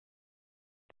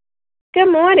Good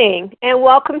morning, and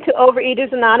welcome to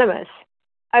Overeaters Anonymous,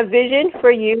 a Vision for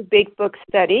You Big Book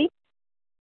study.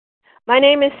 My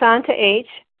name is Santa H.,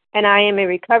 and I am a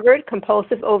recovered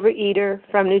compulsive overeater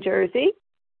from New Jersey.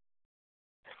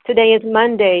 Today is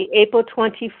Monday, April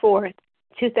 24th,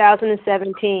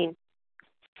 2017.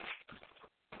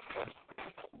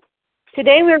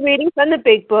 Today we're reading from the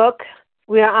Big Book.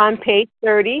 We are on page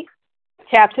 30,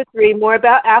 chapter 3, More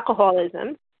About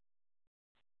Alcoholism.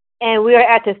 And we are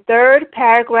at the third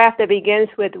paragraph that begins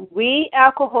with, "We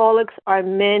alcoholics are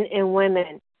men and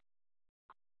women."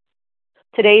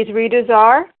 Today's readers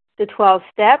are the 12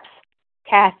 Steps,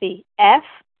 Kathy F.,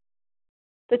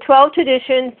 the 12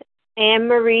 Traditions, Anne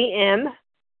Marie M.,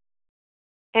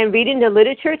 and reading the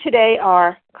literature today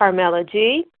are Carmela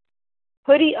G.,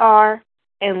 Hoodie R.,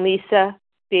 and Lisa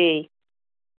B.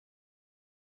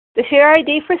 The share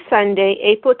ID for Sunday,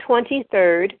 April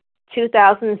 23rd,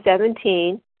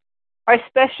 2017, our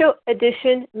special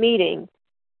edition meeting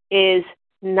is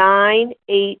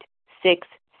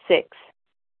 9866.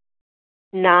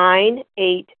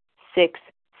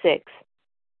 9866.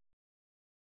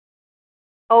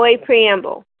 OA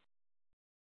Preamble.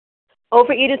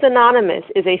 Overeaters Anonymous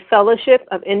is a fellowship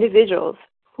of individuals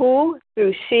who,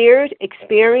 through shared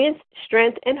experience,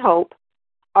 strength, and hope,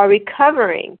 are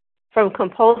recovering from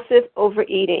compulsive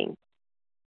overeating.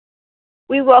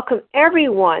 We welcome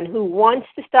everyone who wants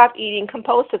to stop eating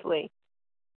compulsively.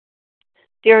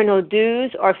 There are no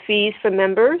dues or fees for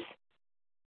members.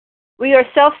 We are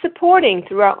self-supporting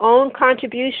through our own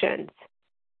contributions,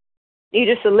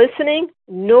 neither soliciting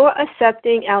nor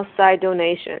accepting outside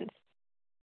donations.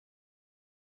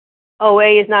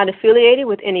 OA is not affiliated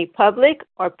with any public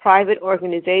or private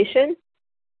organization,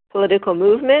 political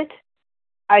movement,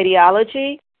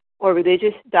 ideology, or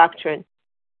religious doctrine.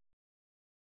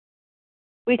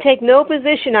 We take no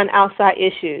position on outside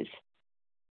issues.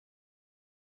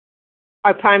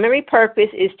 Our primary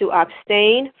purpose is to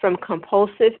abstain from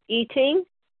compulsive eating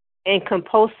and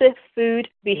compulsive food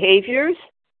behaviors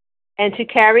and to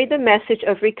carry the message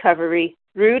of recovery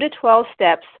through the 12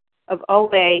 steps of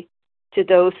OA to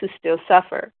those who still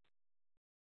suffer.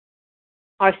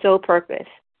 Our sole purpose.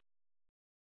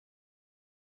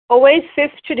 OA's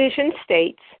fifth tradition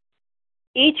states,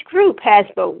 each group has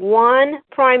but one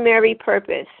primary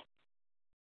purpose,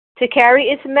 to carry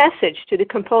its message to the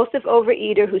compulsive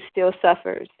overeater who still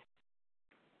suffers.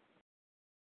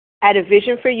 At a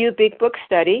Vision for You Big Book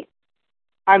study,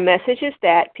 our message is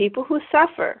that people who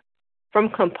suffer from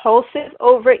compulsive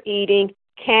overeating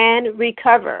can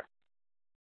recover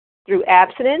through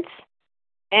abstinence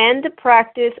and the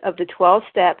practice of the 12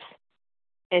 steps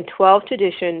and 12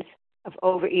 traditions of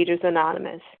Overeaters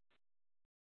Anonymous.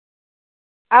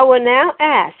 I will now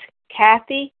ask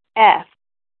Kathy F.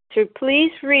 to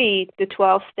please read the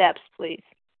 12 steps, please.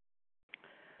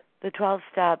 The 12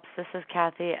 steps. This is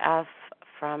Kathy F.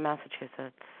 from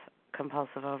Massachusetts,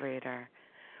 compulsive overeater.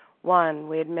 1,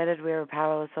 we admitted we were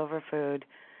powerless over food,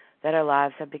 that our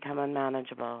lives had become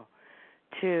unmanageable.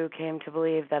 2, came to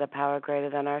believe that a power greater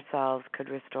than ourselves could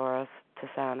restore us to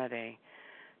sanity.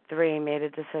 3, made a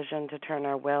decision to turn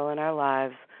our will and our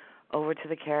lives over to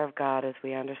the care of God as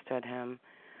we understood Him.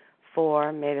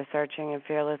 4, made a searching and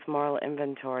fearless moral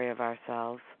inventory of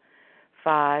ourselves.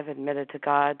 5, admitted to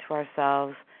God, to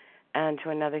ourselves, and to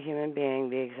another human being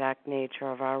the exact nature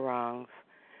of our wrongs.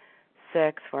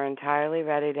 6, we're entirely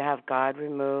ready to have God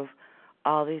remove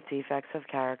all these defects of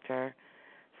character.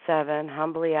 7,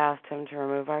 humbly asked Him to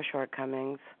remove our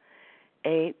shortcomings.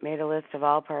 8, made a list of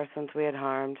all persons we had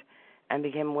harmed and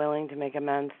became willing to make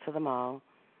amends to them all.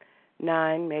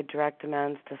 9, made direct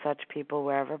amends to such people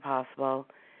wherever possible,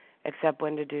 except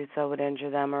when to do so would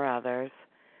injure them or others.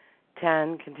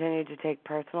 10, continued to take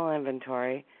personal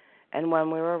inventory, and when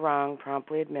we were wrong,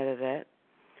 promptly admitted it.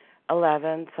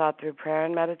 11, sought through prayer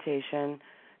and meditation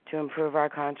to improve our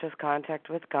conscious contact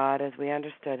with God as we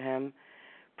understood Him,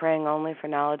 praying only for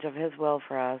knowledge of His will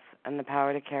for us and the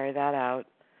power to carry that out.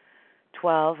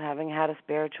 12, having had a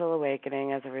spiritual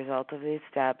awakening as a result of these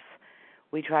steps,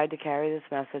 we tried to carry this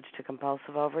message to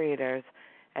compulsive overeaters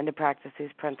and to practice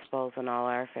these principles in all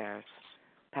our affairs.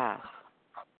 Pass.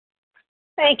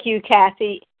 Thank you,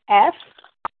 Kathy F.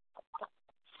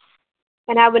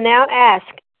 And I will now ask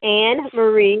Anne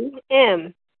Marie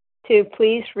M. to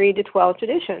please read the 12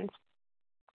 traditions.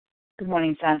 Good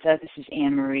morning, Santa. This is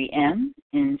Anne Marie M.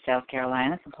 in South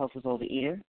Carolina, compulsive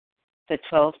overeater. The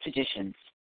 12 traditions.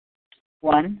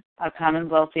 1, our common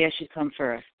welfare should come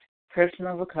first.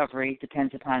 Personal recovery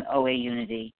depends upon OA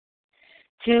unity.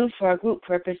 2, for our group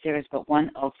purpose, there is but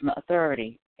one ultimate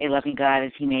authority, a loving God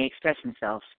as He may express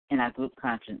Himself in our group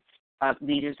conscience. Our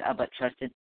leaders are but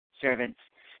trusted servants.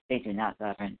 they do not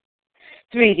govern.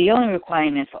 3, the only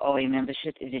requirement for OA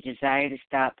membership is a desire to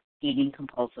stop eating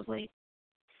compulsively.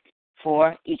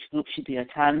 4, each group should be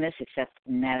autonomous except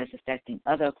in matters affecting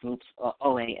other groups or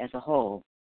OA as a whole.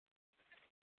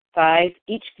 5,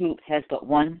 each group has but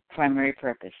one primary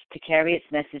purpose, to carry its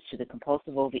message to the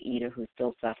compulsive overeater who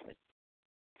still suffers.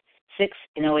 6,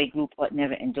 an OA group ought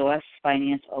never endorse,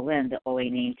 finance, or lend the OA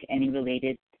name to any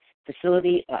related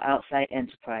facility or outside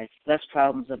enterprise, lest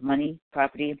problems of money,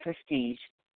 property, and prestige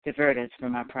divert us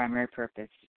from our primary purpose.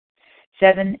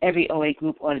 7, every OA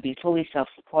group ought to be fully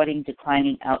self-supporting,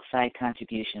 declining outside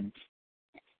contributions.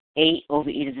 8,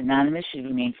 Overeaters Anonymous should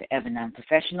remain forever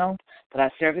non-professional, but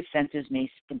our service centers may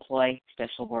employ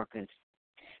special workers.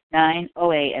 9,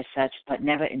 OA as such, but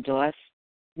never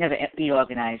be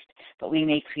organized, but we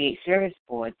may create service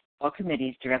boards or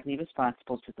committees directly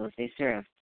responsible to those they serve.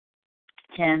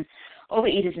 10,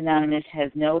 Overeaters Anonymous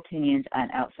has no opinions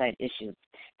on outside issues.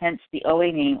 Hence, the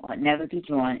OA name ought never be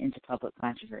drawn into public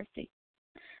controversy.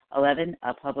 11,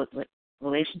 our public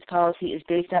relations policy is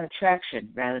based on attraction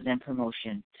rather than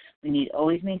promotion. We need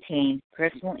always maintain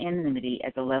personal anonymity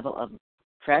at the level of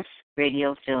press,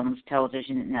 radio, films,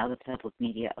 television, and other public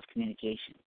media of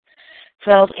communication.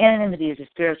 12, anonymity is the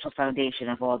spiritual foundation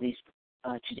of all these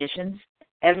traditions,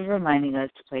 ever reminding us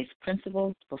to place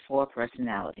principles before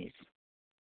personalities.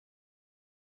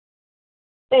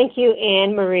 Thank you,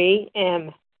 Anne Marie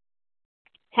M.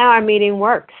 How our meeting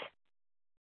works.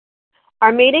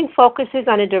 Our meeting focuses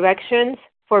on the directions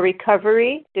for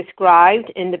recovery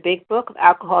described in the Big Book of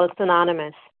Alcoholics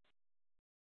Anonymous.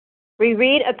 We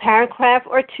read a paragraph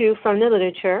or two from the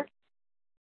literature,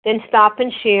 then stop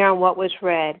and share on what was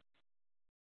read.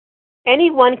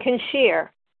 Anyone can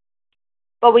share,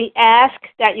 but we ask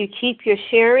that you keep your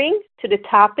sharing to the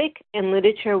topic and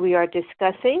literature we are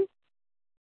discussing,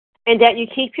 and that you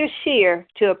keep your share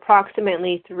to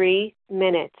approximately 3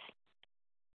 minutes.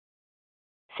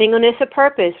 Singleness of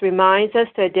purpose reminds us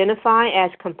to identify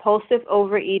as compulsive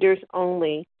overeaters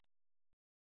only.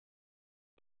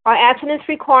 Our abstinence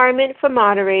requirement for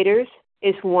moderators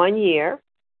is 1 year,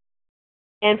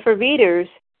 and for readers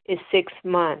is 6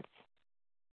 months.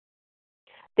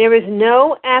 There is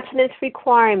no abstinence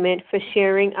requirement for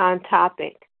sharing on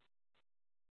topic.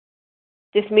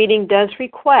 This meeting does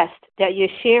request that your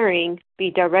sharing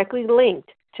be directly linked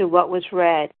to what was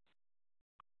read.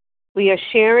 We are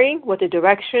sharing what the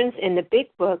directions in the Big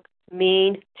Book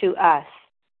mean to us.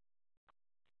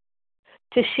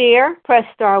 To share, press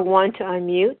star 1 to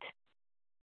unmute.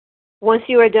 Once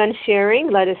you are done sharing,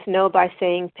 let us know by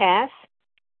saying pass.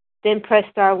 Then press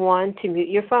star 1 to mute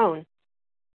your phone.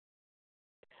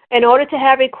 In order to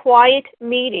have a quiet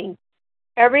meeting,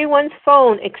 everyone's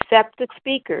phone except the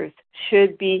speakers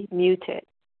should be muted.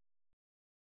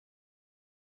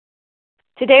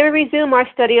 Today we resume our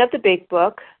study of the Big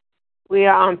Book. We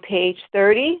are on page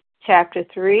 30, chapter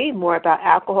 3, More About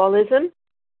Alcoholism.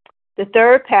 The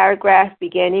third paragraph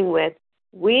beginning with,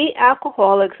 we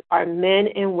alcoholics are men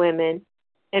and women,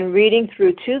 and reading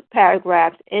through 2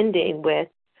 paragraphs ending with,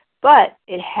 but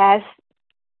it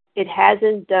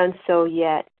hasn't done so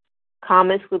yet.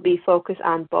 Comments will be focused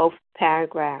on both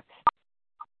paragraphs.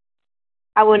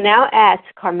 I will now ask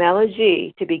Carmela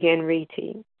G. to begin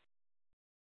reading.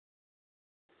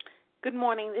 Good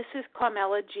morning. This is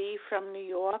Carmela G. from New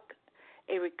York,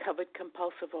 a recovered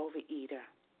compulsive overeater.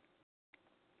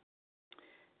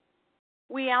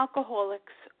 We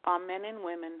alcoholics are men and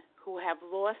women who have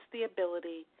lost the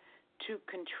ability to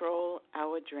control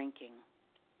our drinking.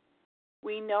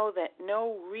 We know that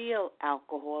no real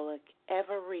alcoholic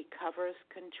ever recovers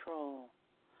control.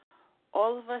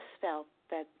 All of us felt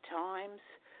that times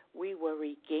we were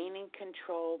regaining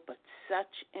control, but such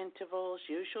intervals,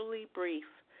 usually brief,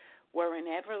 were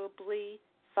inevitably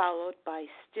followed by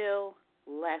still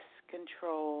less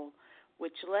control,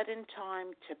 which led in time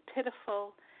to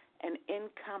pitiful and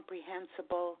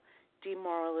incomprehensible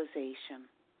demoralization.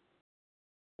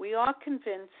 We are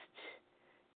convinced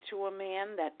to a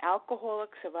man that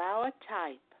alcoholics of our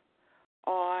type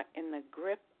are in the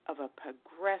grip of a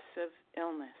progressive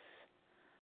illness.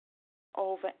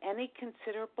 Over any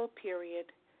considerable period,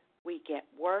 we get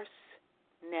worse,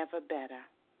 never better.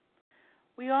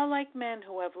 We are like men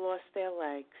who have lost their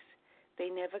legs. They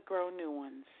never grow new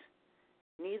ones.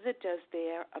 Neither does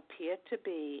there appear to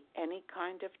be any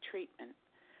kind of treatment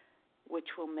which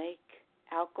will make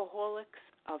alcoholics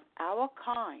of our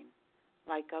kind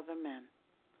like other men.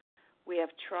 We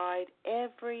have tried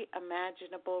every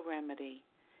imaginable remedy.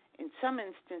 In some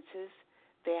instances,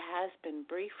 there has been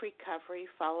brief recovery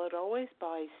followed always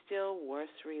by still worse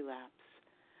relapse.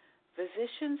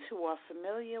 Physicians who are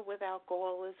familiar with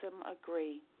alcoholism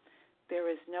agree There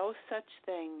is no such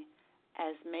thing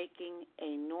as making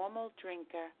a normal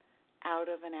drinker out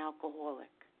of an alcoholic.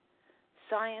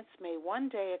 Science may one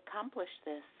day accomplish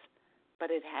this, but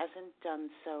it hasn't done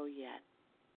so yet.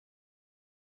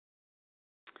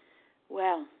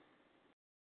 Well,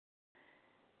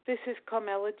 this is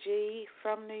Carmela G.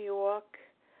 from New York,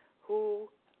 who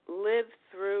lived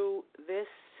through this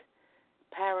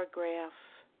paragraph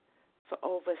for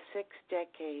over 6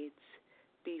 decades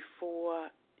before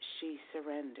she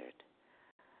surrendered.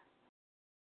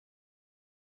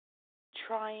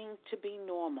 Trying to be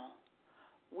normal.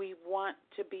 We want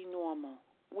to be normal.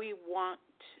 We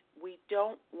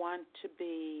don't want to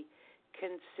be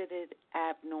considered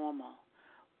abnormal.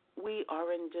 We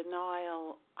are in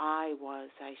denial. I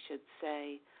should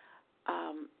say.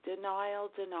 Denial.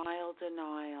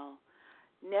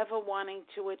 Never wanting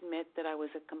to admit that I was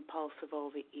a compulsive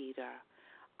overeater.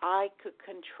 I could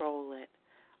control it.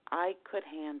 I could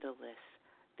handle this.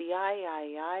 The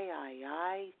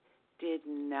I did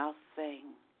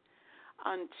nothing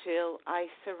until I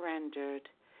surrendered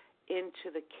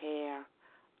into the care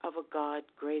of a God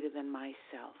greater than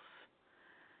myself.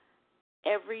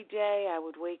 Every day I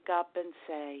would wake up and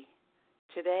say,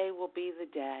 today will be the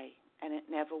day, and it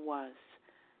never was.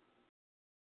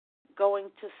 Going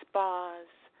to spas,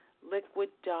 liquid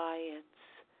diets,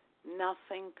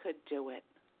 nothing could do it.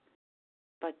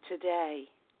 But today,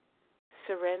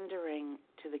 surrendering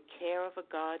to the care of a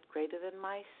God greater than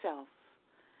myself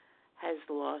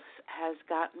has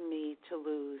gotten me to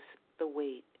lose the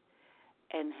weight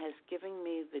and has given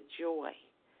me the joy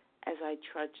as I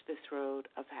trudge this road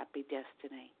of happy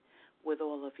destiny with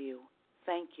all of you.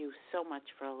 Thank you so much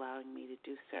for allowing me to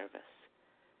do service.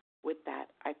 With that,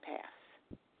 I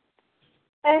pass.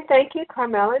 And thank you,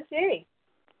 Carmela G.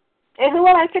 And who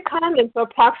would like to comment for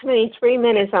approximately 3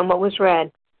 minutes on what was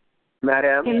read?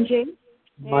 Madam. Kim G.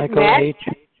 Michael Matt? H.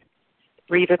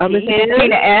 Rita P.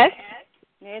 Tina S.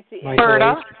 Nancy Michael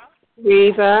Berta. H.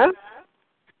 Reva.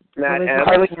 Matt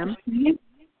M.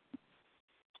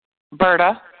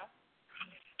 Berta.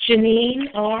 Janine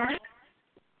R.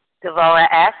 Devora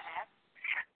S.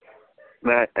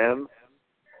 Matt M.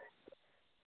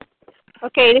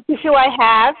 Okay, this is who I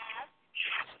have.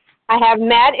 I have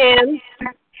Matt M.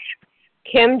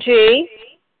 Kim G.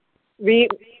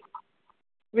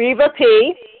 Reva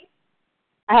P.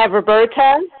 I have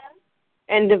Roberta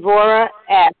and Devora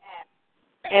S.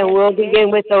 And we'll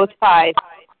begin with those 5.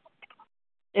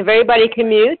 If everybody can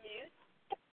mute,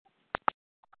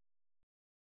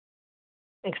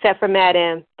 except for Matt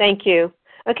M. Thank you.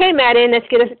 Okay, Matt M., let's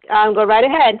get us go right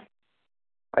ahead.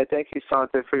 I thank you,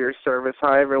 Santa, for your service.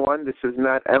 Hi, everyone. This is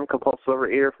Matt M., compulsive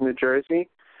overeater from New Jersey.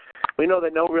 We know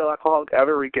that no real alcoholic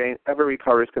ever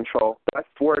recovers control. That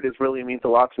word really means a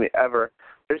lot to me, ever.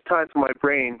 There's times when my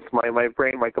brain,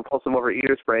 my compulsive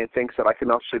overeater's brain, thinks that I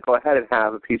can actually go ahead and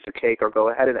have a piece of cake or go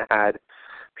ahead and add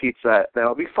pizza, then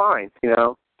I'll be fine,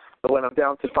 But when I'm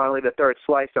down to finally the 3rd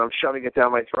slice and I'm shoving it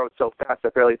down my throat so fast I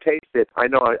barely taste it, I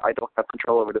know I don't have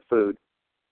control over the food.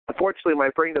 Unfortunately, my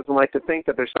brain doesn't like to think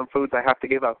that there's some foods I have to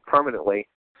give up permanently.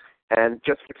 And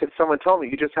just because someone told me,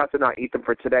 you just have to not eat them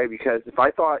for today, because if I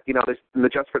thought, in the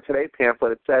Just for Today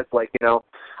pamphlet, it says,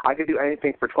 I could do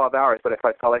anything for 12 hours, but if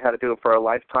I felt I had to do it for a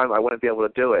lifetime, I wouldn't be able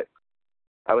to do it.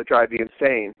 I would drive me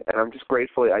insane. And I'm just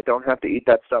grateful I don't have to eat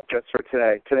that stuff just for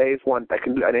today. Today is I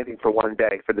can do anything for one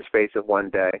day, for the space of one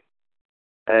day.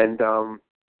 And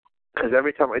because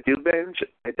every time I do binge,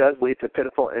 it does lead to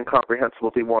pitiful,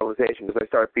 incomprehensible demoralization, because I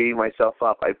start beating myself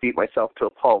up. I beat myself to a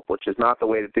pulp, which is not the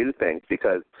way to do things,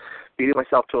 because beating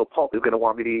myself to a pulp is going to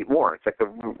want me to eat more. It's like a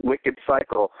wicked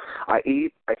cycle. I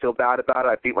eat, I feel bad about it,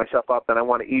 I beat myself up, then I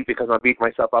want to eat because I'm beating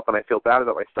myself up and I feel bad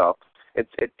about myself.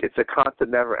 It's a constant,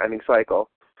 never-ending cycle.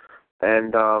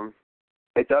 And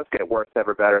it does get worse,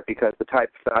 never better, because the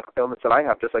type of illness that I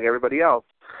have, just like everybody else,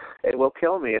 it will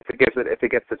kill me if it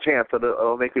gets the chance.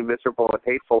 It'll make me miserable and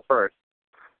hateful first.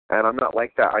 And I'm not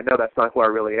like that. I know that's not who I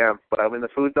really am. But I'm in the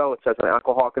food, though. It says an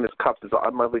alcoholic in his cups is an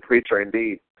unlovely creature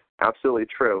indeed. Absolutely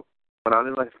true. When I'm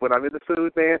in the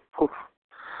food, man,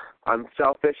 I'm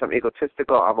selfish, I'm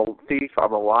egotistical, I'm a thief,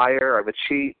 I'm a liar, I'm a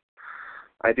cheat.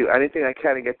 I do anything I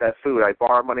can to get that food. I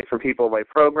borrow money from people in my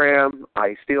program.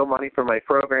 I steal money from my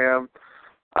program.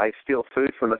 I steal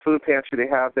food from the food pantry they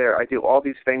have there. I do all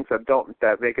these things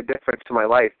that make a difference to my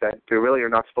life that they really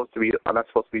I'm not supposed to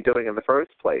be doing in the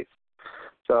first place.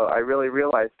 So I really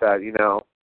realized that,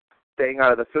 staying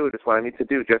out of the food is what I need to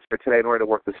do just for today in order to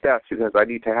work the steps, because I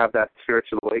need to have that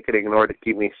spiritual awakening in order to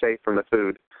keep me safe from the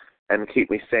food and keep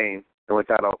me sane. And with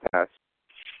that, I'll pass.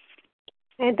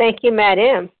 And thank you, Matt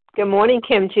M. Good morning,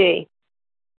 Kim G.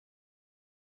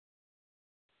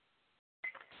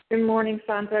 Good morning,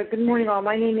 Sandra. Good morning, all.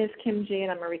 My name is Kim G.,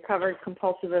 and I'm a recovered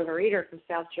compulsive overeater from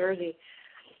South Jersey.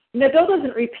 Bill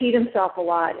doesn't repeat himself a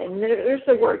lot, and there's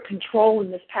the word control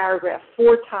in this paragraph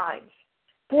 4 times.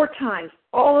 4 times.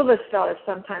 All of us felt as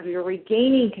sometimes we were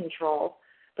regaining control,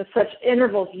 but such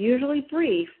intervals, usually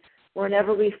brief, were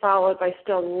inevitably followed by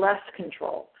still less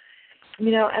control.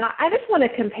 And I just want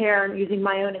to compare, using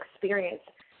my own experience,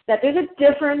 that there's a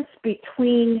difference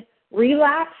between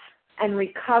relapse and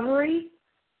recovery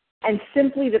and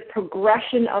simply the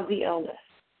progression of the illness.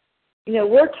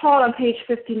 We're taught on page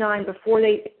 59 before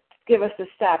they give us the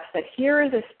steps that here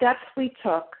are the steps we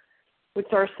took which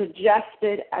are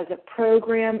suggested as a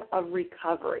program of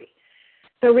recovery.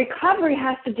 So recovery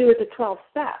has to do with the 12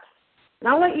 steps. And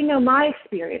I'll let you know my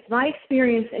experience. My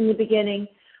experience in the beginning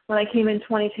when I came in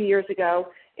 22 years ago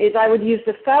is I would use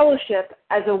the fellowship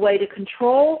as a way to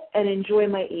control and enjoy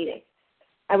my eating.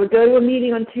 I would go to a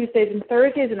meeting on Tuesdays and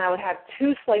Thursdays, and I would have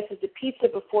 2 slices of pizza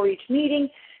before each meeting,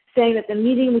 saying that the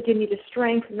meeting would give me the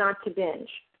strength not to binge.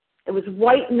 It was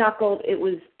white-knuckled, it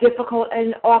was difficult,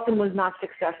 and often was not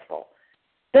successful.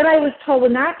 Then I was told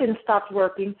when that didn't stop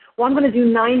working, well, I'm going to do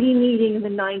 90 meetings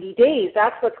in 90 days.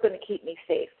 That's what's going to keep me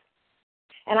safe.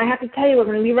 And I have to tell you,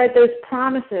 when we read those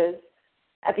promises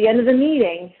at the end of the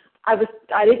meeting, I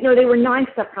didn't know they were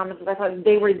 9-step promises. I thought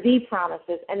they were the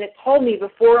promises. And it told me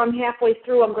before I'm halfway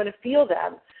through, I'm going to feel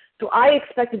them. So I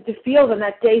expected to feel them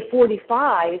at day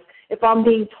 45 if I'm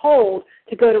being told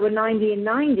to go to a 90 and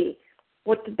 90.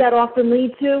 What did that often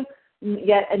lead to?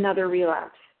 Yet another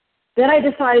relapse. Then I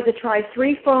decided to try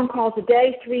 3 phone calls a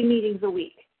day, 3 meetings a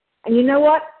week. And you know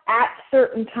what? At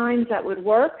certain times that would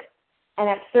work, and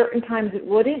at certain times it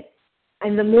wouldn't.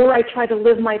 And the more I tried to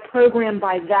live my program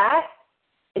by that,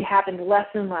 it happened less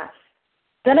and less.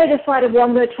 Then I decided, well,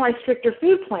 I'm going to try stricter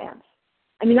food plans.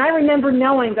 I remember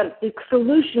knowing that the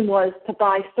solution was to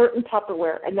buy certain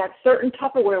Tupperware, and that certain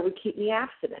Tupperware would keep me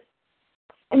abstinent.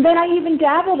 And then I even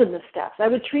dabbled in the steps. I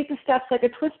would treat the steps like a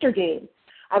twister game.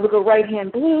 I would go right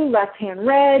hand blue, left hand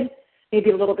red, maybe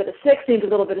a little bit of 6, maybe a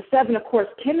little bit of 7, of course,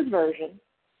 Kim's version.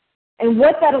 And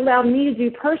what that allowed me to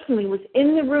do personally was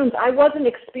in the rooms, I wasn't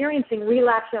experiencing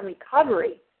relapse and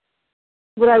recovery.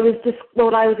 What I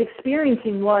was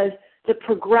experiencing was the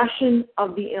progression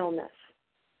of the illness.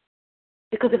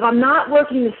 Because if I'm not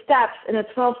working the steps in a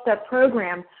 12-step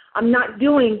program, I'm not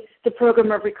doing the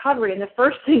program of recovery. And the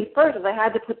first thing first is I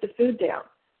had to put the food down.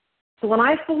 So when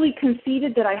I fully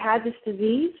conceded that I had this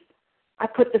disease, I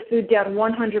put the food down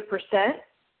 100%.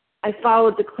 I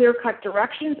followed the clear-cut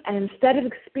directions, and instead of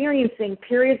experiencing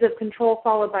periods of control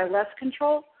followed by less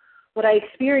control, what I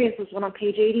experienced was one on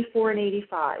page 84 and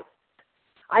 85.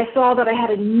 I saw that I had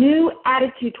a new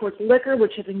attitude towards liquor,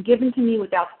 which had been given to me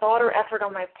without thought or effort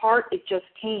on my part. It just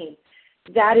came.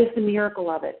 That is the miracle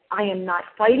of it. I am not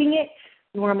fighting it,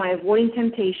 nor am I avoiding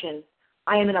temptation.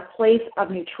 I am in a place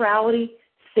of neutrality,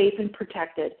 safe and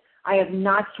protected. I have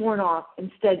not sworn off.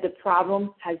 Instead, the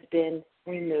problem has been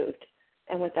removed.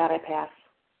 And with that, I pass.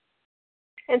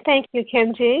 And thank you,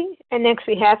 Kim G. And next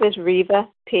we have is Reva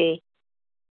P.,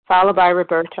 followed by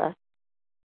Roberta.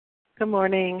 Good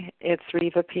morning. It's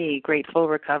Reva P., grateful,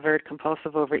 recovered,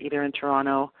 compulsive overeater in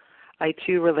Toronto. I,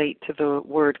 too, relate to the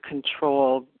word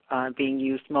control being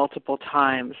used multiple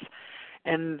times.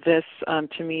 And this,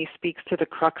 to me, speaks to the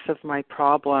crux of my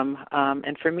problem.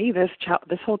 And for me, this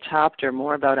whole chapter,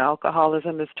 More About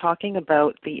Alcoholism, is talking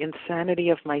about the insanity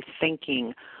of my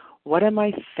thinking. What am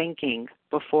I thinking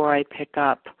before I pick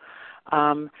up?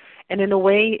 And in a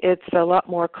way, it's a lot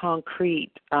more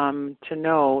concrete to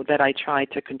know that I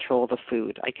tried to control the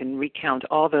food. I can recount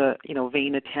all the,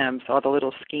 vain attempts, all the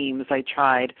little schemes I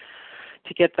tried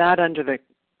to get that under the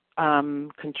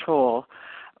control.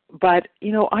 But,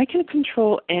 I can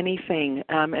control anything.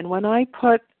 And when I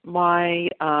put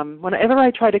whenever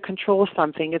I try to control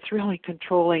something, it's really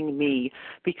controlling me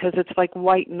because it's like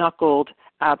white-knuckled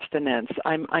abstinence.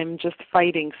 I'm just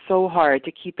fighting so hard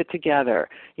to keep it together.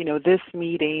 This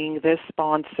meeting, this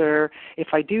sponsor, if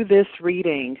I do this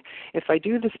reading, if I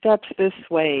do the steps this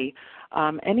way,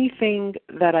 anything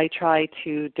that I try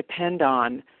to depend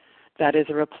on that is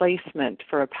a replacement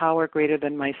for a power greater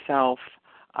than myself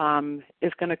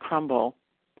is going to crumble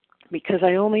because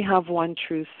I only have one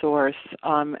true source.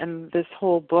 And this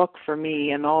whole book for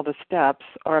me and all the steps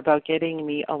are about getting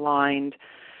me aligned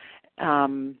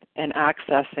and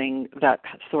accessing that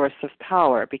source of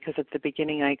power, because at the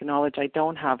beginning I acknowledge I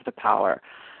don't have the power.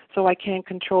 So I can't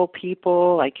control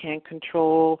people, I can't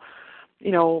control,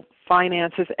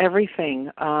 finances,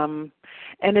 everything. And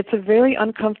it's a very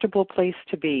uncomfortable place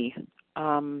to be.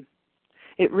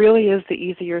 it really is the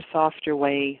easier, softer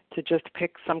way to just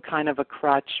pick some kind of a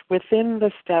crutch within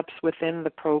the steps, within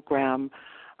the program.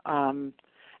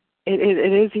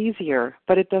 It is easier,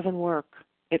 but it doesn't work.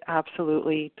 It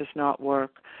absolutely does not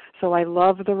work. So I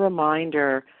love the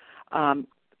reminder,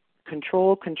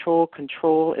 control, control,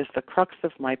 control is the crux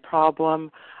of my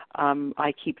problem.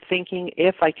 I keep thinking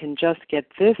if I can just get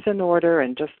this in order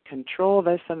and just control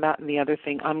this and that and the other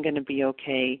thing, I'm going to be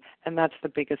okay. And that's the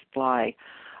biggest lie.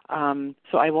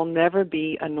 So I will never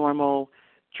be a normal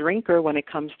drinker when it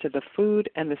comes to the food,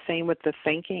 and the same with the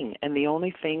thinking. And the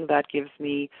only thing that gives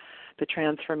me the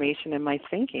transformation in my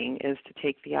thinking is to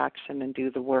take the action and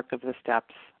do the work of the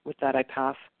steps. With that, I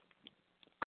pass.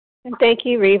 And thank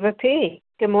you, Reva P.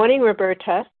 Good morning,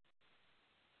 Roberta.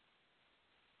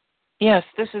 Yes,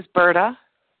 this is Berta.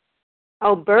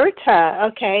 Oh, Berta.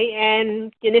 Okay.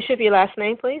 And the initial of your last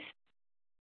name, please.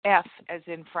 F as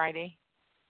in Friday.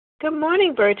 Good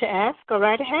morning, Berta F. Go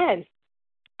right ahead.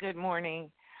 Good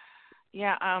morning.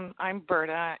 Yeah, I'm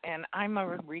Berta, and I'm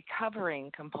a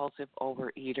recovering compulsive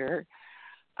overeater,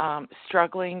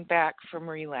 struggling back from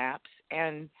relapse.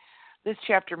 And this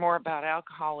chapter, More About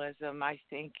Alcoholism, I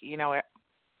think,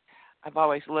 I've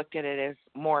always looked at it as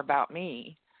more about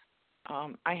me.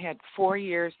 I had 4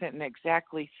 years and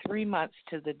exactly 3 months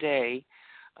to the day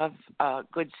of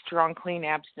good, strong, clean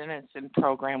abstinence and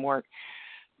program work.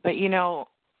 But,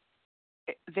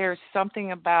 there's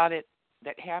something about it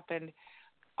that happened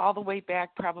all the way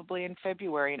back probably in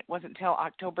February, and it wasn't until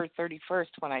October 31st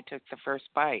when I took the first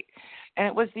bite. And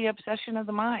it was the obsession of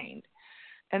the mind.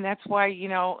 And that's why,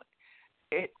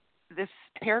 this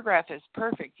paragraph is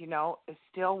perfect, it's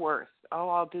still worse. Oh,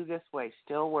 I'll do this way,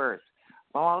 still worse.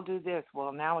 Well, I'll do this.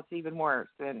 Well, now it's even worse.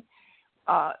 And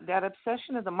that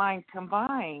obsession of the mind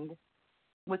combined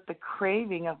with the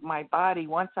craving of my body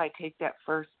once I take that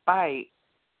first bite,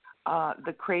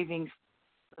 the cravings,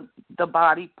 the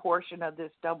body portion of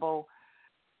this double-edged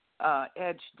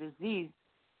disease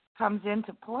comes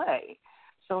into play.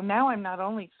 So now I'm not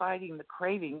only fighting the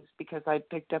cravings because I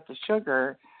picked up the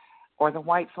sugar or the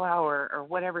white flour or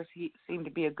whatever seemed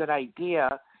to be a good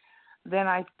idea, then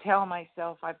I tell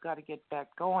myself I've got to get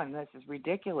back going. This is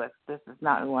ridiculous. This is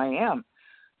not who I am.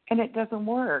 And it doesn't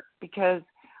work because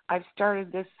I've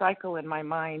started this cycle in my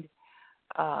mind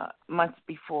months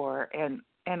before, and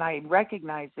I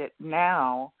recognize it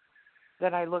now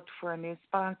that I looked for a new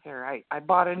sponsor. I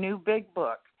bought a new big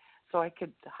book so I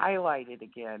could highlight it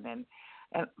again.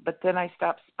 But then I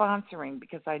stopped sponsoring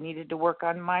because I needed to work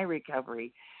on my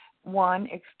recovery. One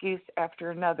excuse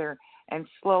after another, and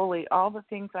slowly all the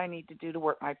things I need to do to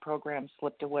work my program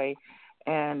slipped away,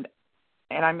 and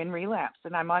I'm in relapse,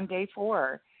 and I'm on day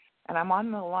 4, and I'm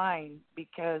on the line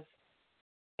because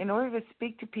in order to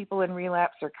speak to people in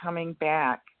relapse or coming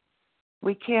back,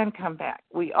 we can come back.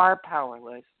 We are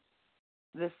powerless.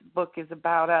 This book is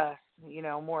about us,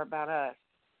 more about us.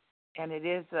 And it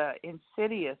is an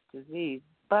insidious disease,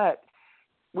 but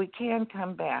we can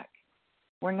come back.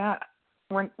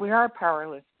 We are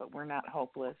powerless, but we're not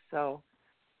hopeless. So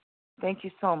thank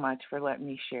you so much for letting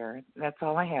me share. That's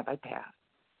all I have. I pass.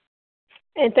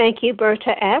 And thank you,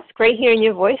 Berta F. Great hearing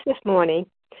your voice this morning.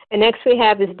 And next we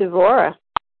have is Devora.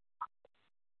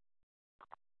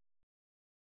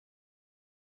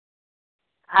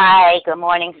 Hi, good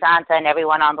morning, Santa, and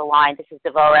everyone on the line. This is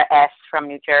Devora S. from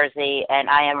New Jersey, and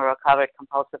I am a recovered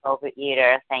compulsive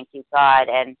overeater. Thank you, God.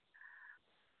 And,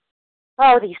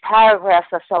 these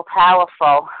paragraphs are so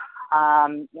powerful.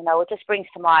 It just brings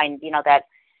to mind,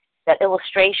 that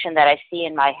illustration that I see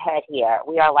in my head here.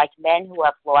 We are like men who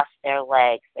have lost their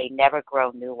legs. They never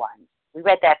grow new ones. We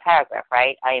read that paragraph,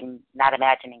 right? I am not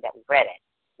imagining that we read it.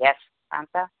 Yes,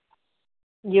 Santa?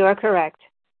 You are correct.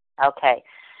 Okay.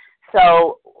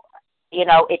 So,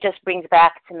 it just brings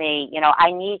back to me,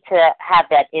 I need to have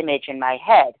that image in my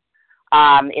head.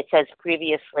 It says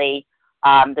previously,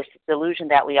 this delusion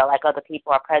that we are like other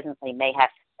people are presently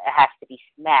has to be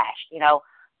smashed.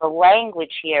 The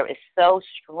language here is so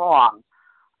strong.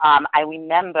 I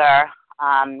remember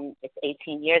it's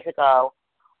 18 years ago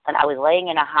when I was laying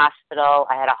in a hospital.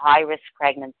 I had a high-risk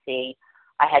pregnancy.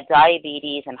 I had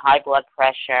diabetes and high blood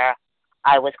pressure.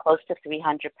 I was close to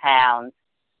 300 pounds.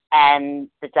 And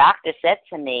the doctor said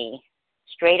to me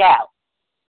straight out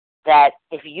that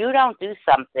if you don't do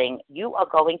something, you are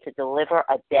going to deliver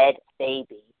a dead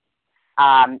baby.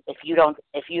 If you don't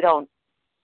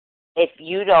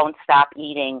stop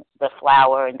eating the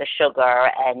flour and the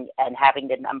sugar and having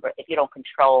the number, if you don't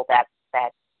control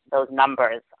those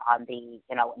numbers on the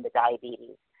in the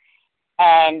diabetes,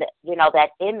 and that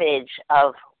image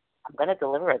of I'm going to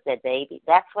deliver a dead baby.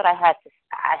 That's what I had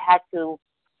to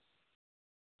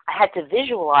I had to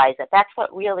visualize it. That's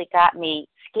what really got me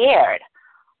scared.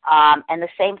 And the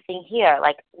same thing here.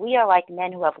 Like, we are like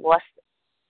men who have lost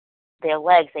their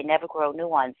legs. They never grow new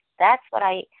ones. That's what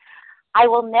I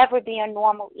will never be a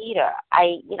normal eater.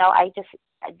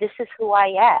 This is who I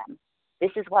am.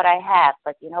 This is what I have.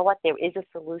 But you know what? There is a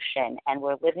solution, and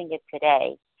we're living it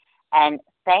today. And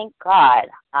thank God,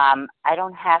 I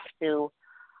don't have to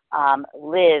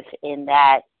live in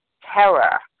that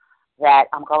terror that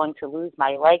I'm going to lose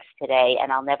my legs today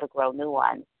and I'll never grow new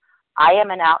ones. I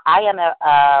am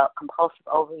a compulsive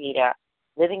overeater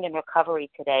living in recovery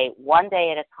today, one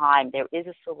day at a time. There is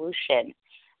a solution,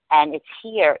 and it's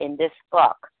here in this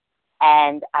book.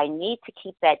 And I need to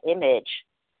keep that image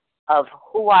of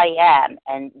who I am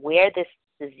and where this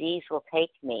disease will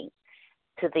take me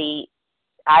to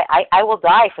I will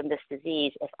die from this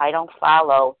disease if I don't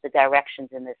follow the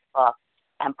directions in this book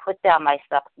and put down my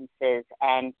substances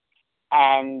and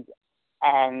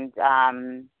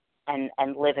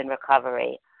live in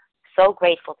recovery. So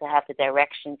grateful to have the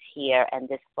directions here and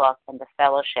this book and the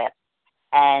fellowship,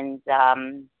 and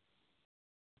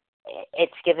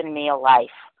it's given me a life,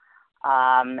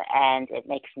 and it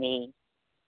makes me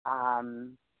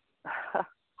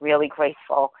really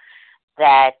grateful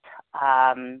that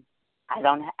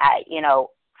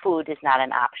food is not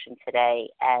an option today,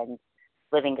 and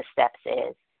living the steps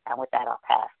is. And with that, I'll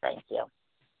pass. Thank you.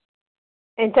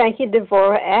 And thank you,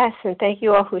 Devorah S., and thank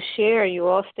you all who share. You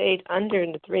all stayed under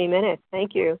the 3 minutes.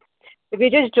 Thank you. If you're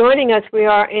just joining us, we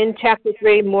are in Chapter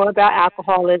 3, More About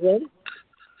Alcoholism,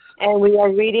 and we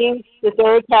are reading the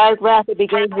third paragraph. It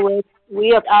begins with,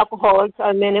 "We of alcoholics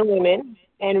are men and women,"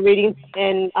 and reading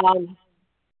and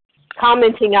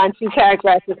commenting on 2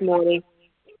 paragraphs this morning.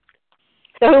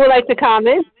 So who would like to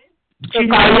comment? So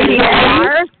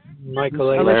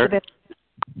Michael A. Elizabeth.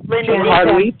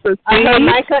 Carlisa C. I heard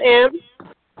Micah M.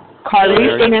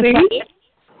 Carlisa C.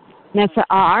 Nessa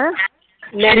R.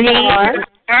 Nessa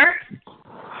R.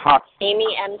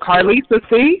 Amy M. Carlisa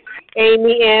C.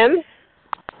 Amy M.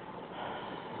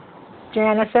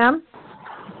 Janice M.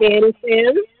 Janice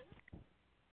M.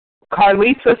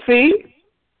 Carlisa C.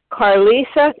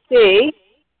 Carlisa C.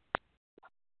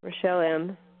 Rochelle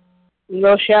M.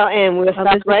 Rochelle M. We'll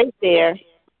stop right there.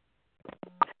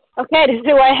 Okay, this is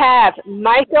who I have.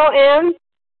 Michael M.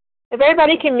 If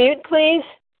everybody can mute, please.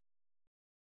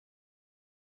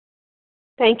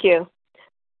 Thank you.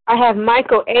 I have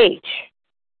Michael H.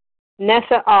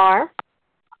 Nessa R.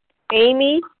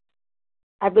 Amy,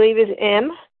 I believe is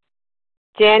M.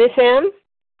 Janice M.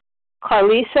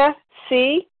 Carlisa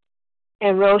C.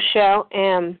 and Rochelle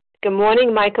M. Good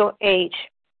morning, Michael H.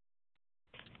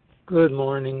 Good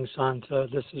morning, Santa.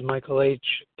 This is Michael H.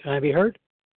 Can I be heard?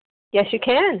 Yes, you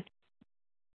can.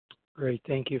 Great.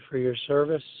 Thank you for your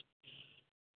service.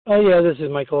 Oh, yeah, this is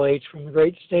Michael H. from the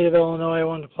great state of Illinois. I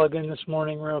wanted to plug in this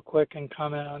morning real quick and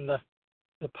comment on the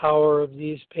power of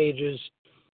these pages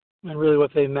and really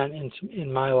what they meant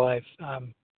in my life.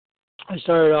 I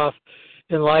started off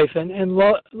in life, and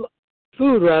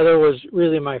food, rather, was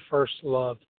really my first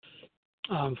love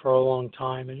for a long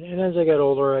time. And as I got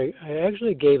older, I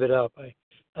actually gave it up.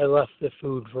 I left the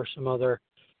food for some other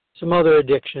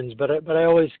addictions, but I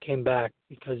always came back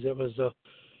because it was the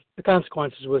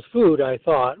consequences with food, I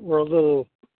thought, were a little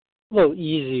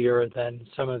easier than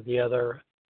some of the other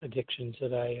addictions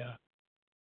that I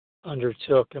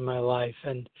undertook in my life,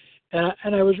 and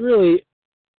I was really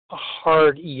a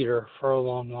hard eater for a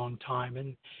long time,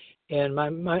 and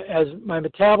my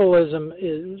metabolism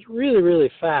is really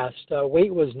fast.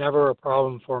 Weight was never a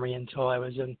problem for me until I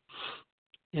was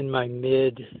in my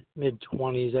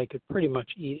mid-20s. I could pretty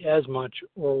much eat as much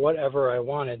or whatever I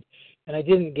wanted, and I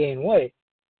didn't gain weight.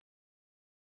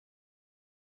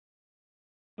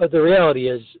 But the reality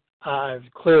is, I'm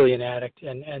clearly an addict,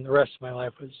 and the rest of my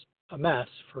life was a mess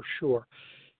for sure.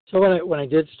 So when I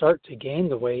did start to gain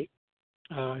the weight,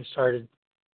 I started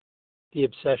the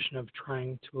obsession of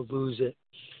trying to lose it,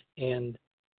 and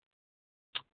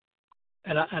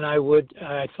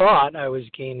I thought I was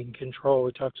gaining control.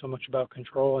 We talked so much about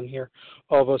control in here.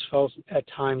 All of us felt at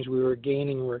times we were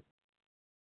gaining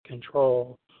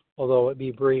control, although it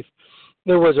be brief.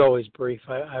 It was always brief.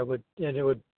 It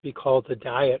would be called the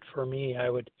diet for me. I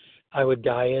would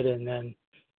diet and then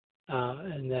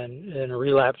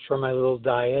relapse from my little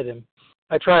diet, and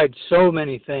I tried so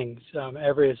many things.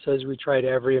 It says we tried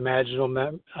every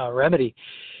imaginable remedy,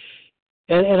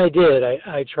 and I did.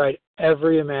 I tried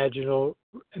every imaginable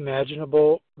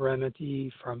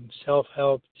remedy, from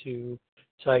self-help to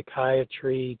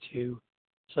psychiatry to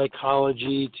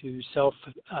psychology to self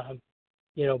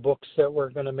books that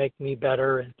were going to make me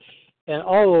better, and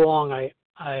all along I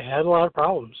I had a lot of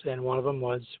problems, and one of them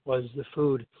was the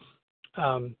food.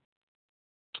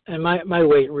 And my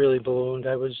weight really ballooned.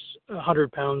 I was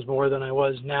 100 pounds more than I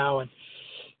was now,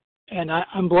 and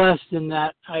I'm blessed in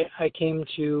that I came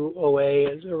to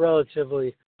OA as a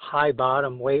relatively high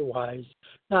bottom weight-wise,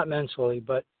 not mentally,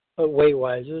 but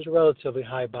weight-wise. It was a relatively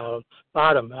high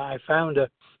bottom. I found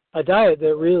a diet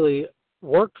that really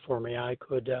worked for me. I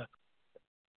could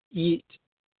eat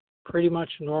pretty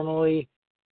much normally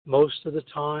most of the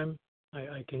time.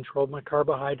 I controlled my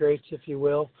carbohydrates, if you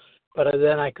will, but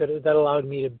then that allowed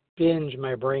me to binge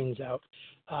my brains out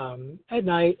at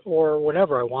night or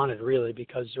whenever I wanted, really,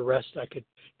 because the rest I could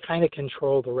kind of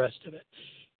control the rest of it,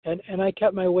 and I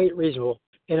kept my weight reasonable,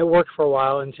 and it worked for a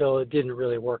while until it didn't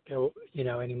really work,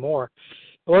 anymore.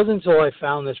 It wasn't until I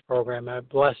found this program. I'm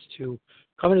blessed to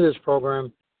come into this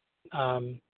program.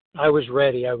 I was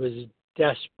ready. I was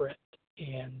desperate,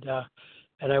 and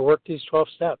I worked these 12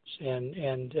 steps.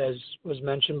 And as was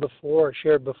mentioned before,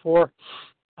 shared before,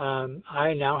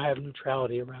 I now have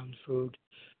neutrality around food.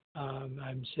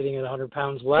 I'm sitting at 100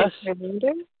 pounds less,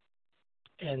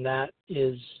 and that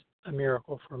is a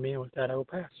miracle for me. And with that, I will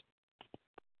pass.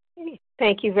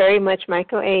 Thank you very much,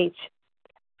 Michael H.,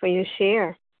 for your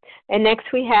share. And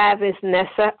next we have is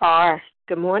Nessa R.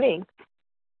 Good morning.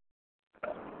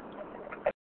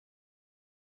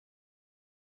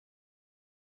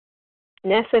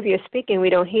 Nessa, if you're speaking, we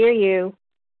don't hear you.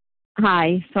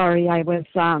 Hi, sorry, I was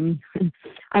unmuting.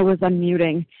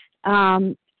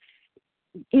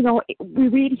 We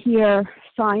read here,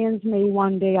 science may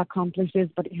one day accomplish this,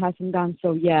 but it hasn't done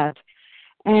so yet.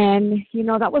 And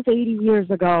that was 80 years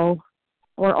ago,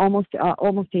 or almost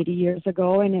 80 years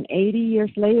ago, and then 80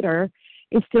 years later,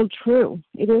 it's still true.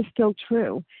 It is still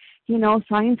true.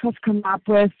 Science has come up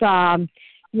with other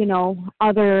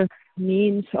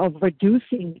means of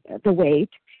reducing the weight,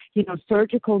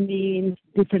 surgical means,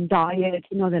 different diets,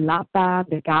 the lap band,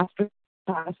 the gastric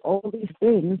bypass, all these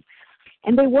things,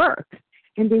 and they work.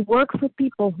 And they work for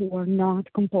people who are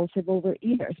not compulsive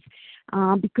overeaters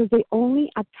because they only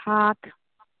attack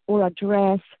or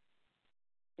address,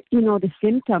 the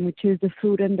symptom, which is the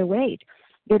food and the weight.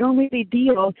 They don't really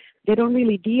deal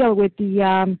with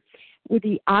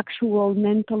the actual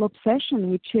mental obsession,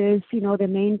 which is, the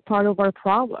main part of our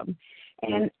problem.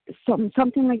 And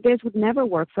something like this would never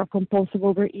work for a compulsive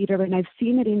overeater. And I've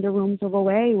seen it in the rooms of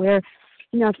OA where,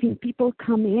 I've seen people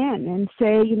come in and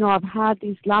say, I've had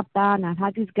this lap band, I've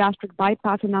had this gastric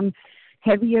bypass, and I'm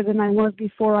heavier than I was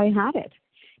before I had it,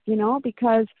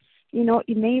 because,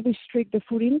 it may restrict the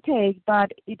food intake,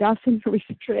 but it doesn't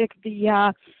restrict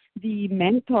the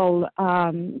mental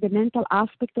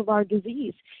aspect of our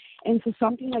disease. And so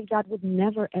something like that would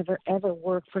never, ever, ever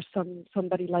work for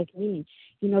somebody like me.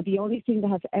 The only thing that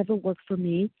has ever worked for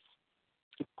me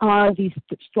are these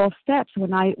 12 steps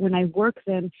when I work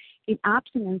them in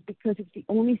abstinence, because it's the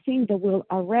only thing that will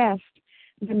arrest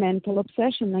the mental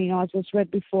obsession. As was read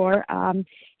before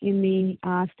in the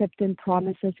Step 10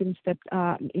 Promises in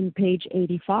page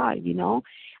 85,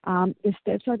 the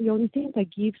steps are the only thing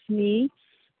that gives me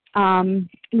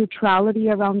neutrality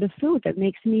around the food, that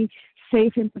makes me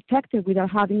safe and protected without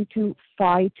having to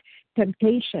fight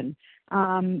temptation.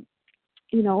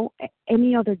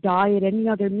 Any other diet, any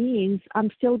other means,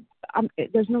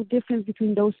 there's no difference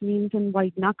between those means and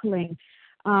white knuckling.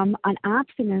 An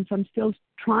abstinence, I'm still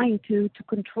trying to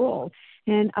control.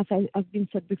 And as I've been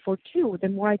said before too, the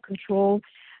more I control,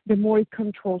 the more it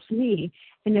controls me,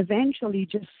 and eventually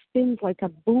just spins like a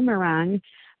boomerang,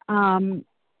 and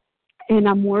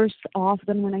I'm worse off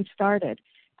than when I started.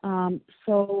 I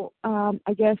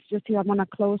guess just I want to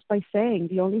close by saying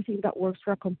the only thing that works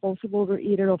for a compulsive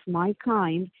overeater of my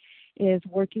kind is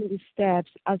working these steps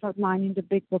as outlined in the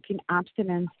big book in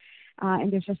abstinence,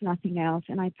 and there's just nothing else,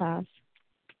 and I pass.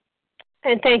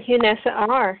 And thank you, Nessa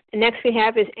R. Next we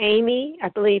have is Amy, I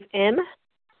believe, M.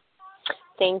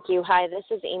 Thank you. Hi, this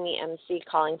is Amy MC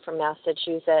calling from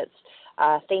Massachusetts.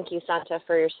 Thank you, Santa,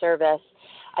 for your service.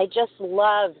 I just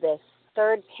love this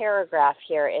third paragraph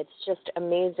here. It's just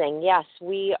amazing. Yes,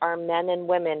 we are men and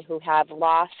women who have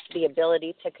lost the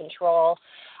ability to control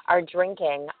our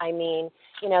drinking. I mean,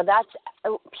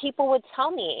 people would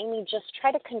tell me, Amy, just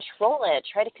try to control it.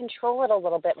 Try to control it a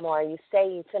little bit more. You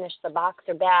say you finished the box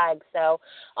or bag, so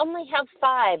only have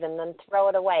 5 and then throw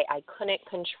it away. I couldn't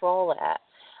control it.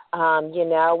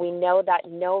 We know that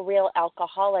no real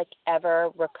alcoholic ever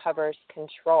recovers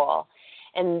control.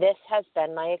 And this has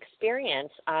been my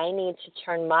experience. I need to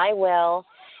turn my will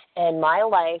and my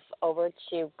life over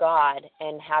to God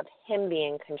and have Him be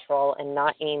in control and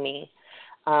not Amy.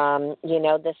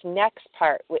 This next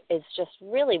part is just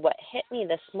really what hit me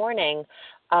this morning.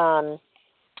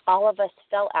 All of us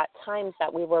felt at times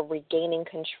that we were regaining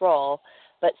control,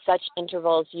 but such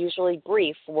intervals, usually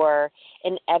brief, were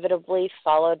inevitably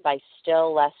followed by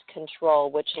still less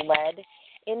control, which led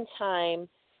in time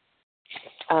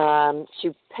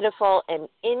to pitiful and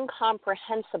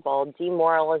incomprehensible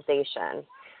demoralization.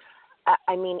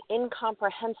 I mean,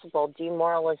 incomprehensible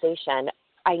demoralization.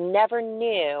 I never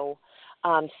knew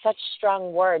such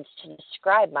strong words to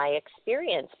describe my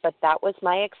experience, but that was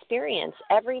my experience.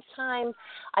 Every time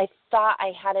I thought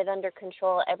I had it under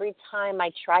control, every time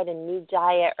I tried a new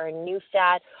diet or a new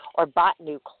fad or bought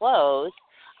new clothes,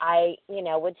 I,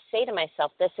 would say to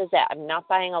myself, this is it. I'm not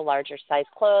buying a larger size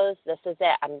clothes. This is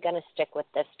it. I'm going to stick with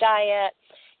this diet.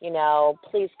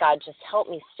 Please, God, just help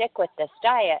me stick with this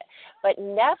diet. But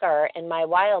never in my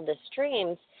wildest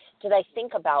dreams did I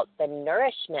think about the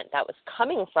nourishment that was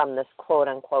coming from this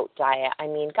quote-unquote diet. I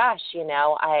mean, gosh,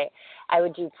 I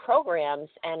would do programs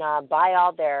and buy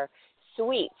all their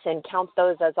sweets and count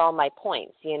those as all my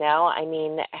points, I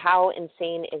mean, how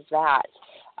insane is that?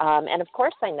 And, of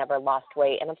course, I never lost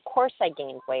weight, and, of course, I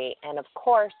gained weight, and, of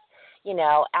course,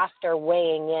 after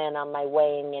weighing in on my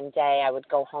weighing in day, I would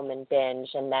go home and binge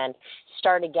and then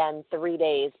start again 3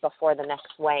 days before the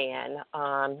next weigh-in.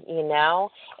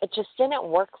 It just didn't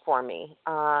work for me.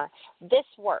 This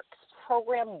works.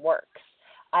 Program works.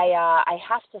 I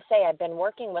have to say I've been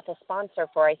working with a sponsor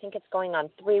for, I think it's going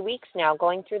on 3 weeks now,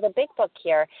 going through the big book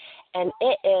here, and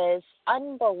it is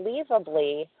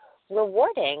unbelievably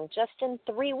rewarding just in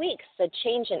 3 weeks. The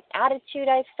change in attitude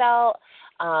I felt,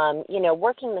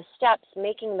 working the steps,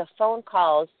 making the phone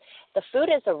calls. The food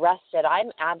is arrested. I'm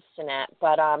abstinent,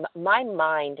 but my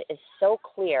mind is so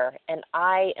clear, and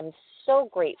I am so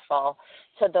grateful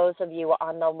to those of you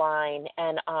on the line.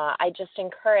 And I just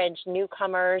encourage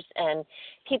newcomers and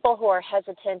people who are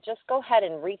hesitant, just go ahead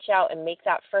and reach out and make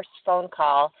that first phone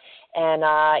call. And,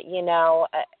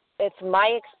 if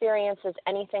my experience is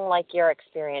anything like your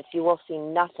experience, you will see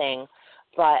nothing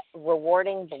but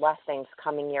rewarding blessings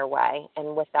coming your way.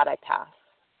 And with that, I pass.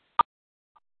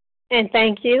 And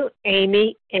thank you,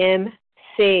 Amy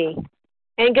M.C.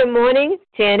 And good morning,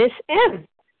 Janice M.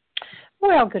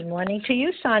 Well, good morning to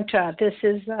you, Santa. This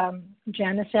is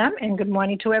Janice M., and good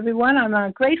morning to everyone. I'm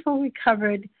a grateful,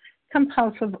 recovered,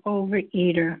 compulsive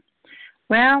overeater.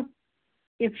 Well,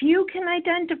 if you can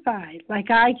identify, like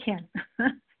I can,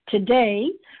 today,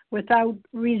 without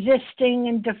resisting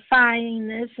and defying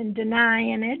this and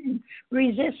denying it and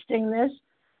resisting this,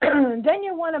 then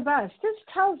you're one of us. This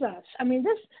tells us,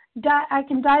 I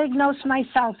can diagnose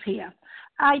myself here.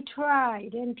 I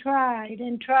tried and tried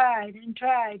and tried and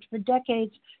tried for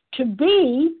decades to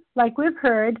be, like we've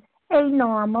heard, a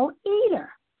normal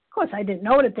eater. Of course, I didn't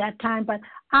know it at that time, but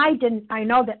I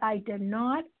know that I did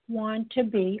not want to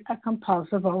be a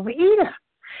compulsive overeater.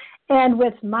 And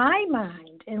with my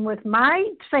mind and with my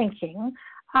thinking,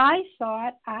 I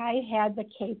thought I had the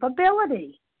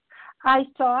capability. I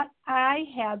thought I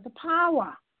had the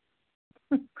power.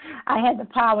 I had the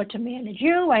power to manage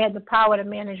you. I had the power to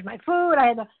manage my food.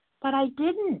 But I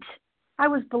didn't. I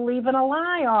was believing a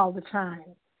lie all the time.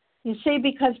 You see,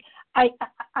 because I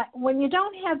when you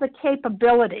don't have the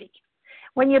capability,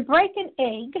 when you break an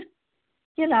egg,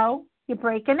 you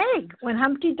break an egg. When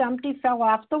Humpty Dumpty fell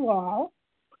off the wall,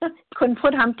 couldn't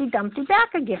put Humpty Dumpty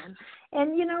back again.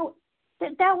 And,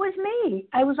 that was me.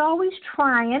 I was always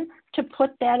trying to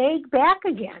put that egg back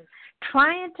again,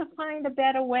 trying to find a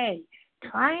better way,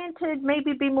 trying to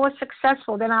maybe be more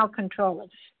successful than I'll control it,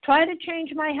 try to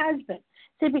change my husband.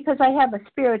 See, because I have a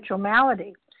spiritual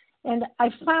malady. And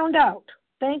I found out,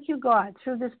 thank you, God,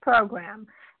 through this program,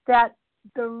 that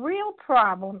the real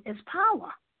problem is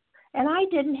power. And I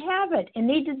didn't have it, and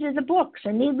neither did the books,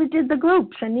 and neither did the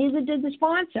groups, and neither did the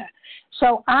sponsor.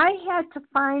 So I had to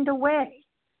find a way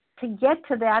to get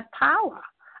to that power,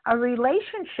 a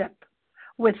relationship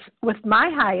with my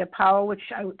higher power, which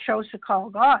I choose to call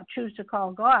God.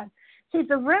 See,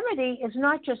 the remedy is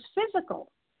not just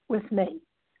physical with me,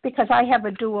 because I have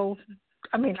a dual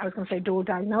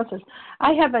diagnosis.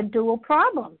 I have a dual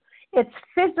problem. It's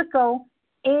physical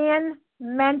and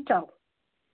mental.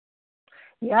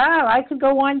 Yeah, I could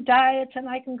go on diets and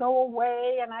I can go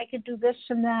away and I could do this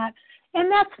and that,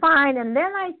 and that's fine. And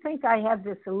then I think I have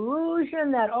this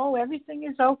illusion that, everything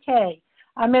is okay.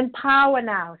 I'm in power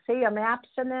now. See, I'm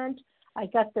abstinent. I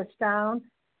got this down.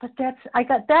 But that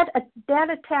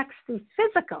attacks the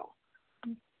physical,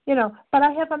 but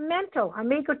I have a mental.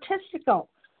 I'm egotistical.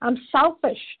 I'm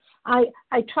selfish. I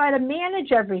try to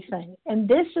manage everything. And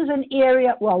this is an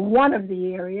area, one of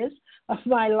the areas of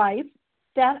my life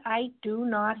that I do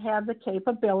not have the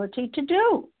capability to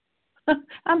do.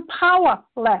 I'm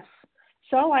powerless.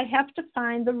 So I have to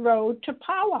find the road to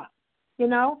power. You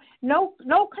know,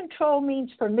 no control means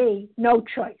for me no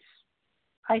choice.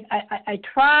 I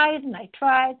tried and I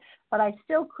tried, but I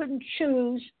still couldn't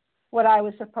choose what I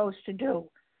was supposed to do.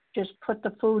 Just put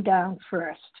the food down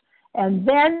first. And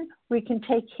then we can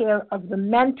take care of the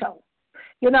mental.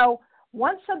 You know,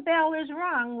 once a bell is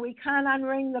rung, we can't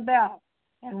unring the bell.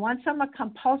 And once I'm a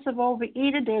compulsive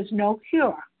overeater, there's no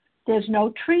cure. There's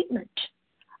no treatment.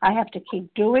 I have to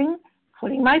keep doing,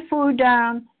 putting my food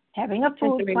down, having a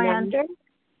food plan,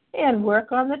 and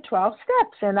work on the 12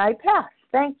 steps, and I pass.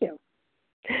 Thank you.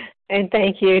 And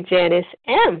thank you, Janice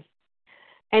M.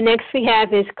 And next we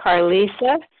have is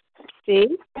Carlisa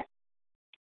C.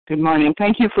 Good morning.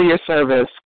 Thank you for your service.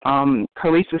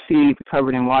 Carlisa C.,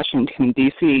 recovered in Washington,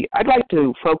 D.C. I'd like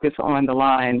to focus on the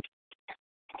line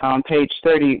on page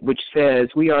 30, which says,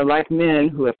 "We are like men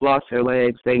who have lost their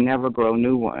legs, they never grow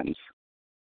new ones.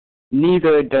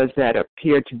 Neither does there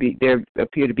appear to be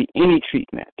any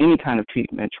treatment, any kind of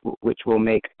treatment which will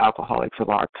make alcoholics of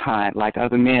our kind like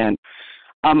other men."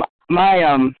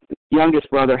 My youngest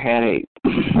brother had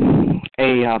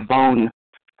a bone,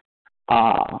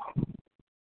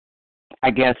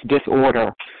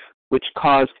 disorder, which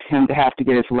caused him to have to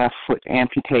get his left foot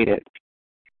amputated.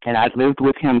 And I lived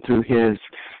with him through his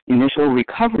initial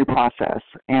recovery process,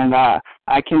 and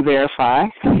I can verify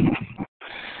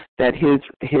that his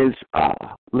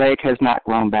leg has not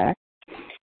grown back.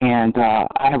 And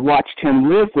I have watched him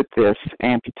live with this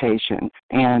amputation,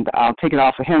 and I'll take it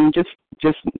off of him, just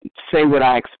say what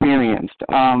I experienced.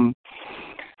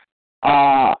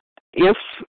 If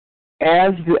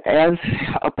as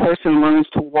a person learns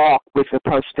to walk with a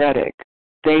prosthetic,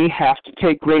 they have to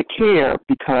take great care,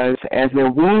 because as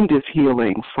their wound is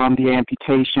healing from the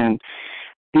amputation,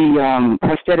 the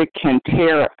prosthetic can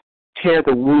tear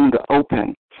the wound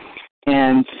open.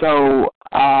 And so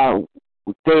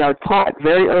they are taught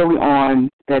very early on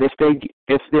that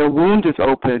if their wound is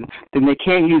open, then they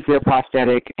can't use their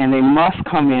prosthetic, and they must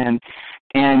come in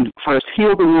and first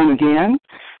heal the wound again,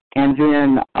 and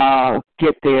then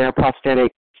get their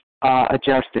prosthetic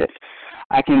adjusted.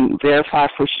 I can verify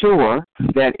for sure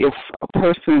that if a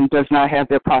person does not have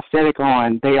their prosthetic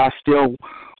on, they are still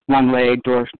one-legged,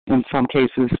 or in some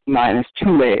cases minus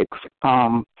two legs.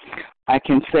 I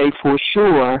can say for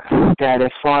sure that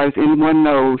as far as anyone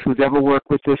knows who's ever worked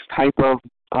with this type of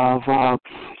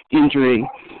injury,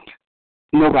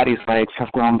 nobody's legs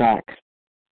have grown back.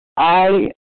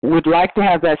 I would like to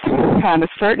have that kind of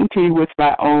certainty with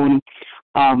my own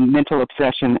mental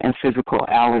obsession and physical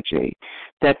allergy,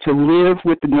 that to live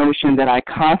with the notion that I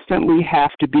constantly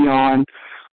have to be on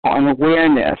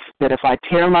awareness that if I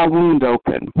tear my wound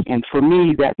open, and for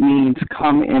me that means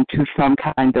come into some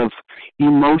kind of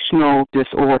emotional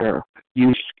disorder,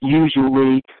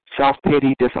 usually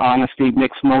self-pity, dishonesty,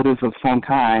 mixed motives of some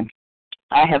kind,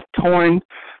 I am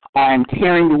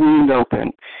tearing the wound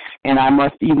open, and I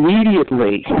must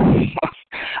immediately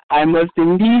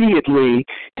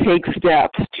take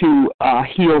steps to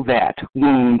heal that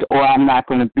wound, or I'm not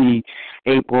going to be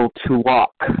able to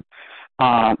walk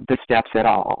the steps at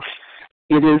all.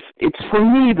 It's for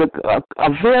me a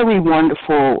very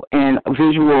wonderful and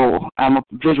visual. I'm a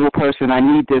visual person. I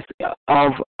need this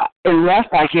unless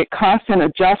I get constant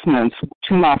adjustments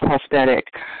to my prosthetic,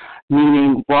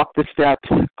 meaning walk the steps,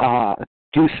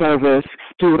 do service,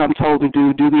 do what I'm told to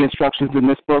do the instructions in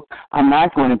this book, I'm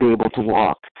not going to be able to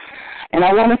walk. And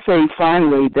I want to say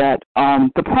finally that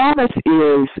the promise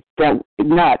is that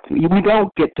we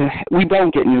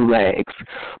don't get new legs,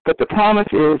 but the promise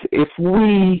is if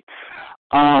we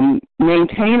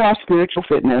maintain our spiritual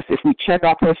fitness, if we check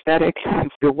our prosthetic,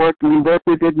 if we work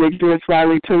with it, make sure it's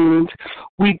finely tuned,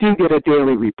 we do get a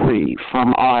daily reprieve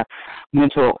from our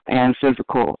mental and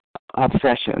physical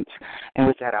obsessions. And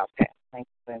with that, I'll pass. Thank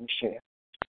you for letting me share.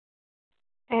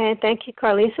 And thank you,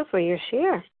 Carlisa, for your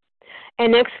share.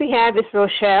 And next we have is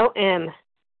Rochelle M.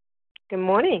 Good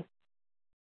morning.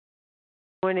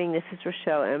 Good morning. This is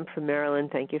Rochelle M. from Maryland.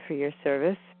 Thank you for your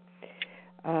service.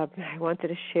 I wanted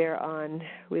to share on,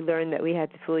 we learned that we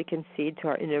had to fully concede to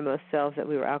our innermost selves that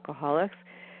we were alcoholics.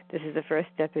 This is the first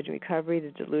step in recovery.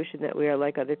 The delusion that we are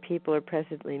like other people or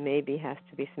presently maybe has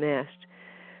to be smashed.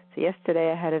 So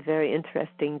yesterday I had a very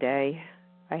interesting day.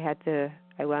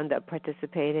 I wound up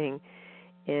participating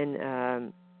in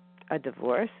a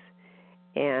divorce,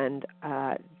 and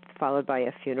followed by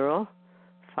a funeral,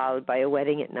 followed by a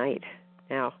wedding at night.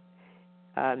 Now,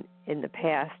 in the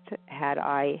past, had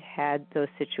I had those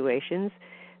situations,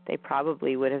 they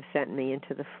probably would have sent me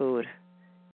into the food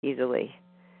easily.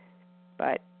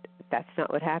 But that's not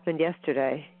what happened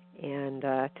yesterday. And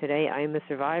today I am a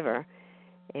survivor.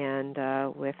 and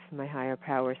with my higher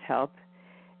power's help.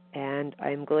 And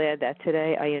I'm glad that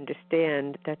today I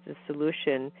understand that the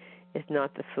solution is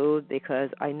not the food, because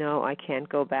I know I can't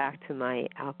go back to my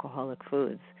alcoholic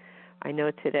foods. I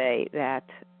know today that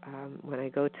when I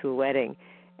go to a wedding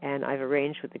and I've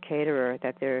arranged with the caterer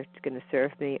that they're going to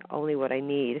serve me only what I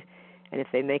need, and if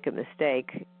they make a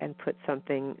mistake and put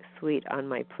something sweet on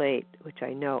my plate, which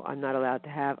I know I'm not allowed to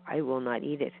have, I will not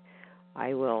eat it.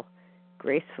 I will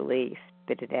gracefully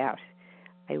spit it out.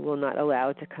 I will not allow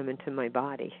it to come into my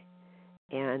body.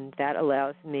 And that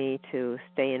allows me to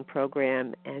stay in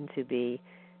program and to be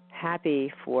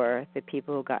happy for the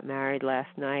people who got married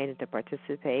last night, and to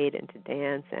participate and to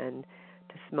dance and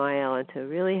to smile and to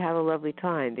really have a lovely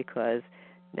time, because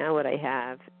now what I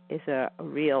have is a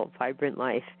real vibrant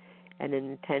life and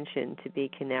an intention to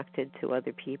be connected to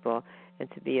other people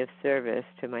and to be of service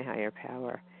to my higher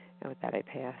power. And with that, I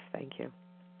pass. Thank you.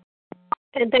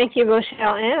 And thank you,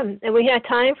 Rochelle M. And we have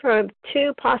time for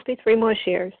 2, possibly 3 more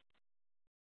shares.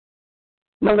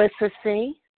 Melissa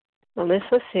C.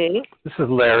 Melissa C. This is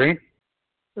Larry.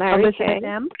 Larry K.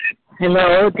 M.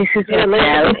 Hello, this is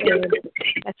Melissa C.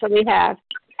 That's what we have.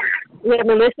 We have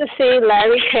Melissa C.,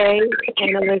 Larry K.,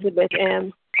 and Elizabeth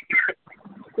M.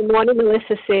 Good morning,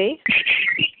 Melissa C.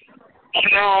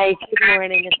 Hi, good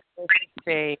morning. It's Melissa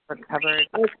C. Recovered.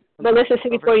 Melissa C.,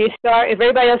 before you start, if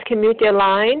everybody else can mute their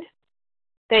line,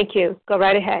 thank you. Go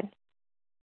right ahead.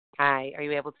 Hi, are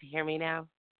you able to hear me now?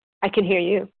 I can hear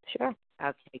you. Sure.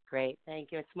 Okay, great.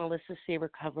 Thank you. It's Melissa C.,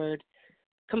 recovered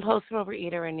compulsive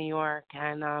overeater in New York.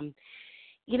 And,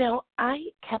 I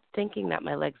kept thinking that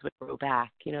my legs would grow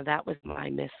back. That was my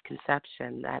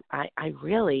misconception, that I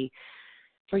really,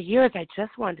 for years, I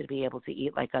just wanted to be able to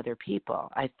eat like other people.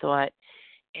 I thought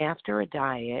after a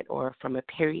diet or from a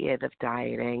period of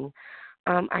dieting,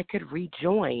 I could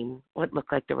rejoin what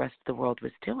looked like the rest of the world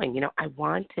was doing. I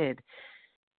wanted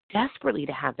desperately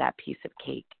to have that piece of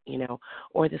cake,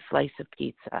 or the slice of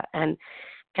pizza. And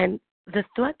the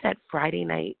thought that Friday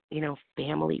night,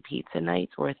 family pizza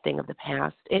nights were a thing of the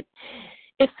past, it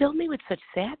filled me with such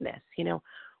sadness.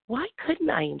 Why couldn't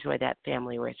I enjoy that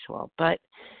family ritual? But,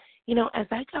 as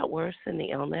I got worse in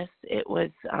the illness, it was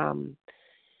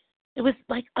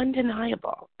like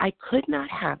undeniable. I could not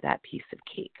have that piece of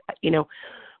cake.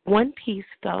 One piece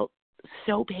felt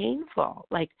so painful.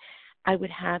 Like I would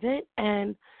have it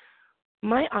and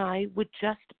my eye would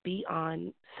just be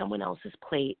on someone else's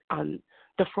plate, on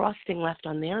the frosting left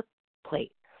on their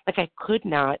plate. Like I could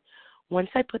not, once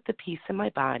I put the piece in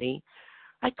my body,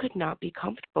 I could not be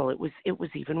comfortable. It was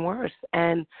even worse.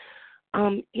 And,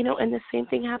 and the same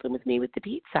thing happened with me with the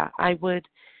pizza. I would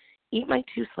eat my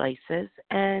 2 slices,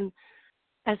 and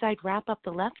as I'd wrap up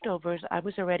the leftovers, I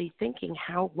was already thinking,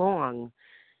 how long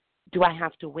do I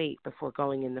have to wait before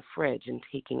going in the fridge and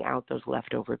taking out those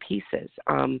leftover pieces?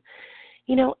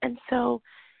 And so,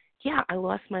 I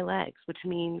lost my legs, which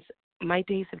means my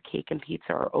days of cake and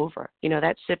pizza are over.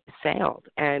 That ship has sailed,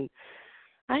 and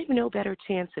I have no better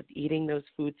chance of eating those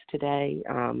foods today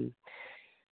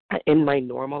in my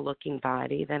normal-looking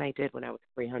body than I did when I was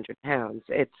 300 pounds.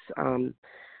 It's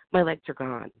my legs are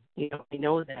gone. I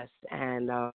know this, and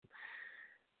I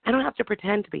don't have to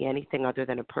pretend to be anything other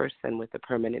than a person with a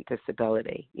permanent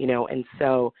disability. And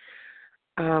so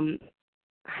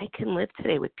I can live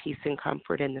today with peace and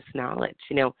comfort in this knowledge.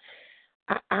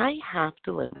 I have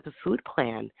to live with a food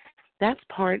plan. That's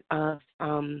part of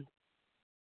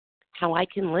how I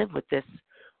can live with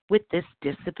this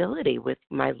disability, with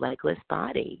my legless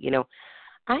body.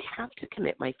 I have to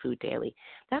commit my food daily.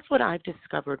 That's what I've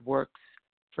discovered works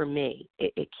for me.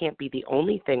 It can't be the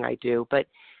only thing I do, but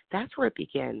that's where it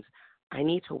begins. I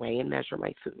need to weigh and measure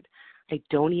my food. I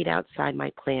don't eat outside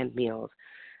my planned meals.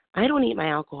 I don't eat my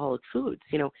alcoholic foods.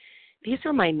 These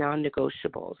are my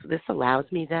non-negotiables. This allows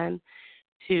me then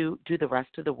to do the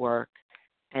rest of the work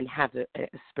and have a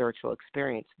spiritual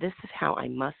experience. This is how I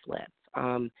must live.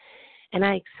 And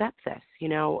I accept this.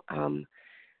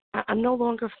 I'm no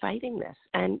longer fighting this.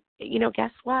 And,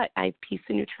 guess what? I have peace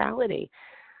and neutrality.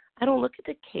 I don't look at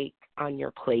the cake on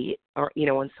your plate or,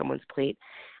 on someone's plate.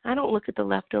 I don't look at the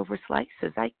leftover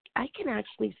slices. I can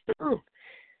actually serve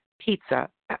pizza.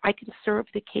 I can serve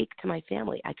the cake to my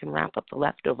family. I can wrap up the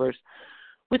leftovers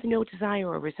with no desire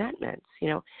or resentments,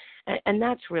 and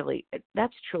that's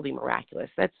truly miraculous.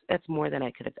 That's more than I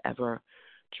could have ever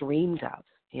dreamed of,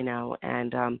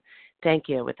 and thank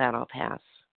you. With that, I'll pass.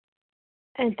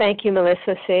 And thank you,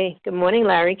 Melissa C. Good morning,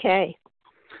 Larry K.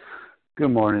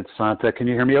 Good morning, Santa. Can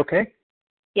you hear me okay?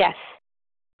 Yes.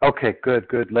 Okay,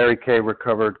 good. Larry K.,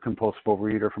 recovered compulsive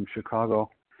overeater from Chicago.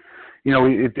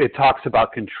 It talks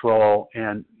about control,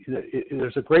 and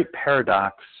there's a great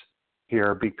paradox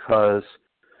here because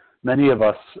many of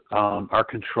us are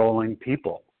controlling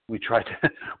people. We tried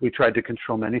to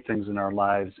control many things in our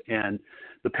lives, and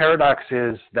the paradox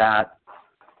is that,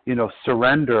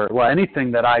 surrender, well,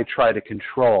 anything that I try to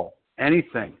control,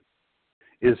 anything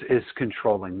is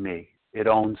controlling me. It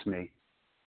owns me.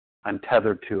 I'm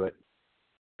tethered to it.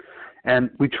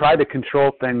 And we try to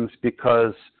control things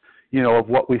because, of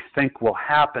what we think will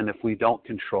happen if we don't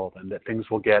control them, that things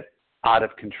will get out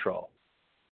of control.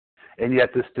 And yet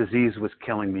this disease was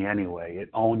killing me anyway. It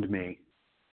owned me.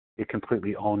 It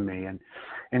completely owned me.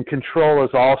 And control is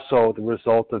also the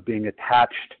result of being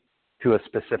attached to a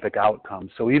specific outcome.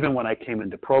 So even when I came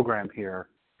into program here,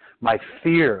 my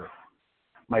fears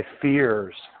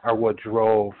are what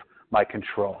drove my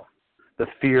control. The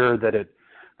fear that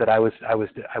I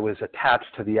was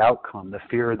attached to the outcome. The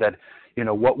fear that,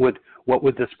 what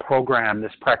would this program,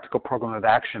 this practical program of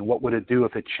action, what would it do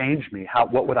if it changed me?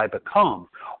 What would I become?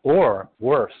 Or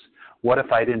worse, what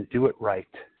if I didn't do it right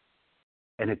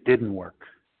and it didn't work?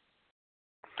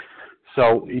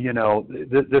 So,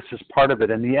 this is part of it.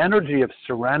 And the energy of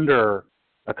surrender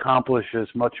accomplishes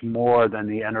much more than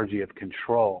the energy of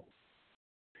control.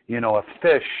 A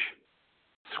fish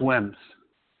swims.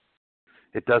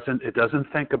 It doesn't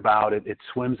think about it. It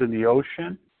swims in the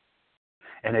ocean,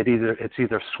 and it's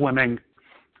either swimming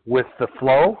with the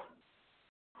flow,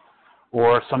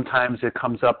 or sometimes it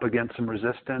comes up against some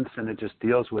resistance and it just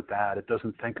deals with that. It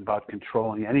doesn't think about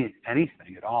controlling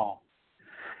anything at all.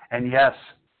 And yes,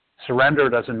 surrender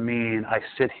doesn't mean I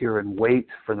sit here and wait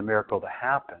for the miracle to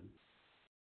happen.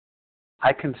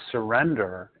 I can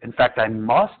surrender. In fact, I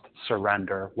must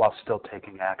surrender while still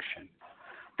taking action,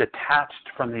 detached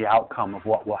from the outcome of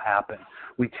what will happen.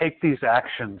 We take these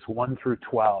actions 1 through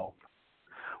 12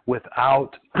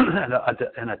 without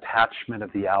an attachment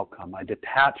of the outcome. I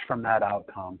detach from that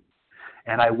outcome,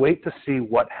 and I wait to see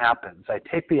what happens. I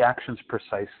take the actions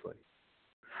precisely.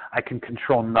 I can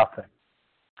control nothing.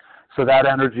 So that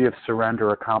energy of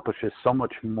surrender accomplishes so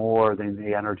much more than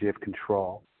the energy of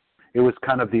control. It was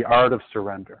kind of the art of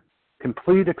surrender,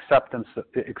 complete acceptance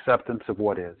of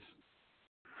what is.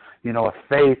 A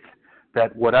faith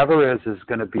that whatever is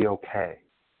going to be okay.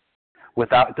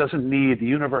 The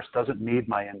universe doesn't need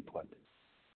my input.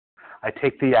 I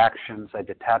take the actions, I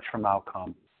detach from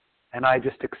outcome, and I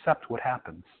just accept what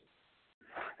happens.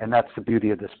 And that's the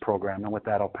beauty of this program. And with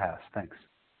that, I'll pass. Thanks.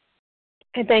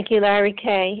 And thank you, Larry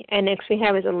K. And next we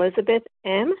have is Elizabeth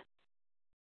M.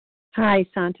 Hi,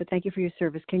 Santa. Thank you for your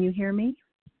service. Can you hear me?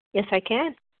 Yes, I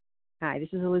can. Hi, this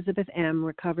is Elizabeth M.,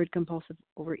 recovered compulsive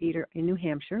overeater in New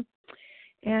Hampshire.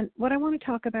 And what I want to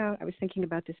talk about, I was thinking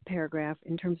about this paragraph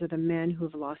in terms of the men who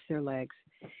have lost their legs.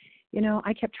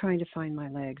 I kept trying to find my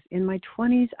legs. In my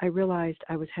 20s, I realized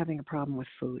I was having a problem with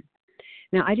food.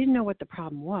 Now, I didn't know what the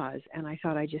problem was, and I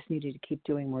thought I just needed to keep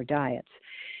doing more diets.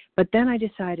 But then I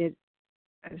decided,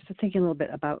 I was thinking a little bit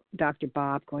about Dr.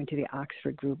 Bob going to the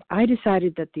Oxford group. I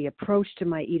decided that the approach to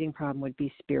my eating problem would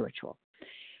be spiritual.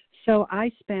 So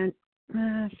I spent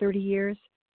 30 years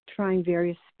trying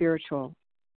various spiritual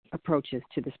approaches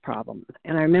to this problem.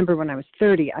 And I remember when I was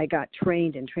 30, I got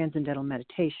trained in transcendental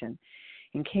meditation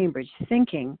in Cambridge,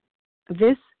 thinking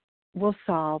this will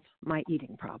solve my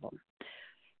eating problem.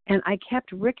 And I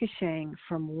kept ricocheting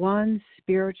from one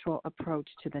spiritual approach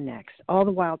to the next, all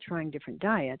the while trying different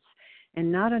diets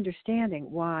and not understanding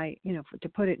why, to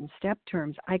put it in step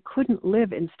terms, I couldn't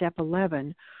live in step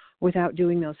 11 without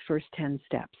doing those first 10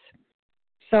 steps.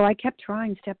 So I kept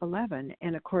trying step 11,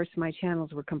 and of course my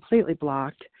channels were completely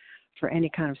blocked for any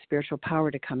kind of spiritual power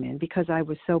to come in because I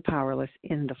was so powerless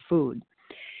in the food.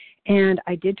 And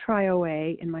I did try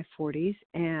OA in my 40s,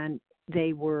 and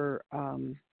they were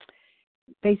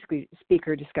basically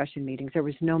speaker discussion meetings. There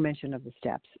was no mention of the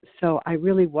steps. So I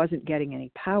really wasn't getting any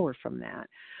power from that.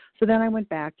 So then I went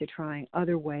back to trying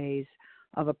other ways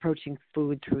of approaching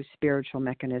food through spiritual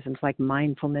mechanisms like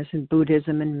mindfulness and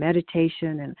Buddhism and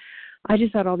meditation. And I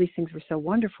just thought all these things were so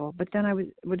wonderful. But then I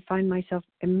would find myself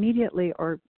immediately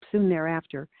or soon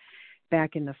thereafter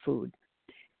back in the food.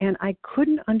 And I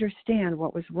couldn't understand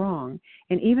what was wrong.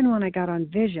 And even when I got on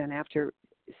Vision after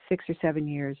 6 or 7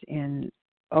 years in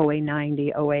OA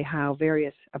 90, OA How,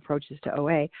 various approaches to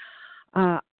OA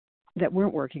that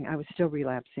weren't working, I was still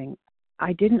relapsing.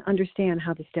 I didn't understand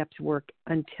how the steps work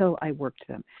until I worked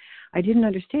them. I didn't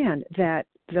understand that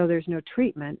though there's no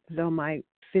treatment, though my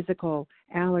physical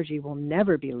allergy will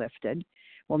never be lifted,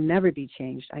 will never be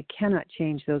changed, I cannot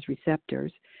change those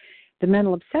receptors, the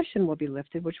mental obsession will be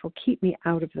lifted, which will keep me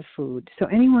out of the food. So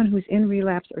anyone who's in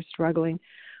relapse or struggling,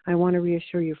 I want to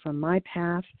reassure you from my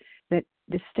path that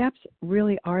the steps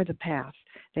really are the path.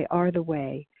 They are the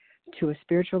way to a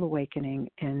spiritual awakening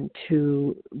and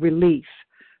to relief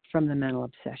from the mental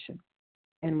obsession.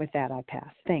 And with that, I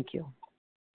pass. Thank you.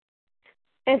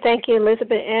 And thank you,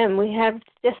 Elizabeth M. We have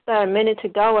just a minute to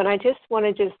go, and I just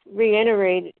want to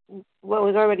reiterate what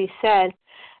was already said.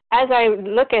 As I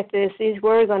look at this, these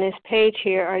words on this page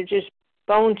here are just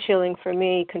bone-chilling for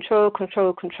me. Control,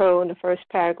 control, control in the first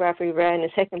paragraph we read, and the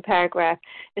second paragraph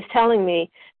is telling me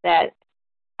that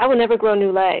I will never grow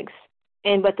new legs.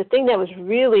 But the thing that was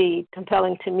really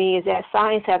compelling to me is that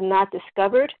science have not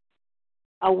discovered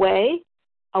a way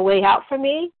out for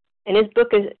me. And this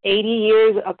book is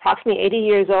approximately 80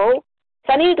 years old,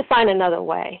 so I needed to find another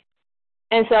way.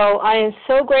 And so I am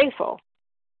so grateful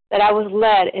that I was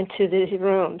led into these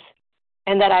rooms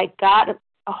and that I got a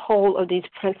hold of these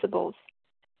principles.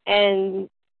 And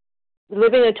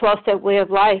living a 12-step way of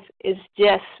life is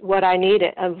just what I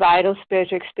needed, a vital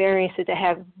spiritual experience that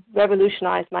have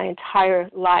revolutionized my entire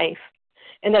life,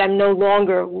 and that I'm no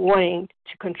longer wanting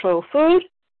to control food,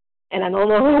 and I'm no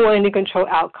longer wanting to control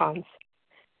outcomes.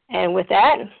 And with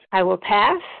that, I will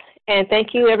pass. And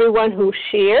thank you, everyone who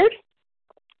shared.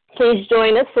 Please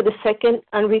join us for the second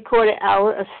unrecorded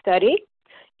hour of study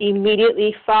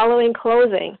immediately following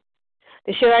closing.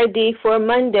 The share ID for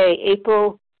Monday,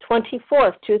 April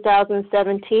 24th,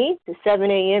 2017, to 7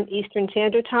 a.m. Eastern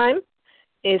Standard Time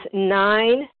is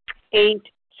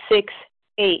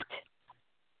 9868.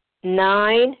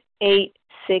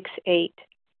 9868.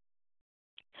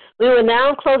 We will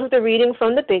now close with a reading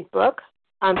from the Big Book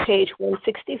on page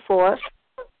 164,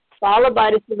 followed by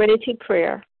the Serenity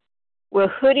Prayer. Will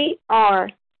Hoodie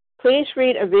R. please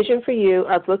read A Vision for You?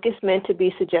 Our book is meant to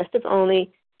be suggestive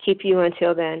only. Keep you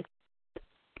until then.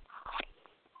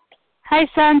 Hi,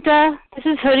 Santa. This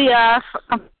is Hoodie R.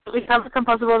 Recovered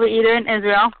Compulsive Overeater in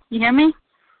Israel. You hear me?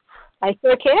 I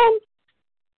sure can.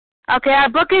 Okay, our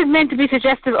book is meant to be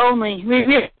suggestive only.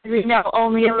 We know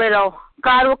only a little.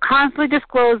 God will constantly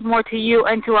disclose more to you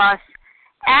and to us.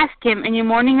 Ask Him in your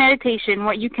morning meditation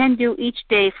what you can do each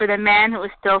day for the man who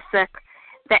is still sick.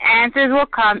 The answers will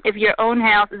come if your own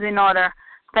health is in order.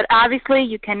 But obviously,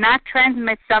 you cannot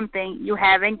transmit something you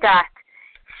haven't got.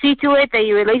 See to it that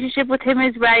your relationship with Him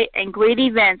is right, and great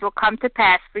events will come to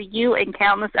pass for you and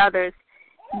countless others.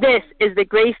 This is the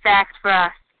great fact for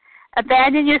us.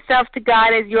 Abandon yourself to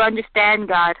God as you understand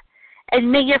God.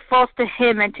 Admit your faults to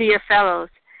Him and to your fellows.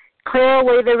 Clear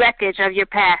away the wreckage of your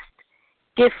past.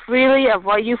 Give freely of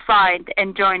what you find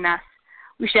and join us.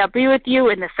 We shall be with you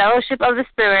in the fellowship of the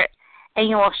Spirit, and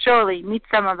you will surely meet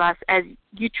some of us as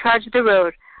you trudge the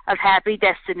road of happy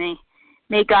destiny.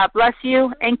 May God bless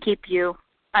you and keep you.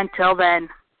 Until then.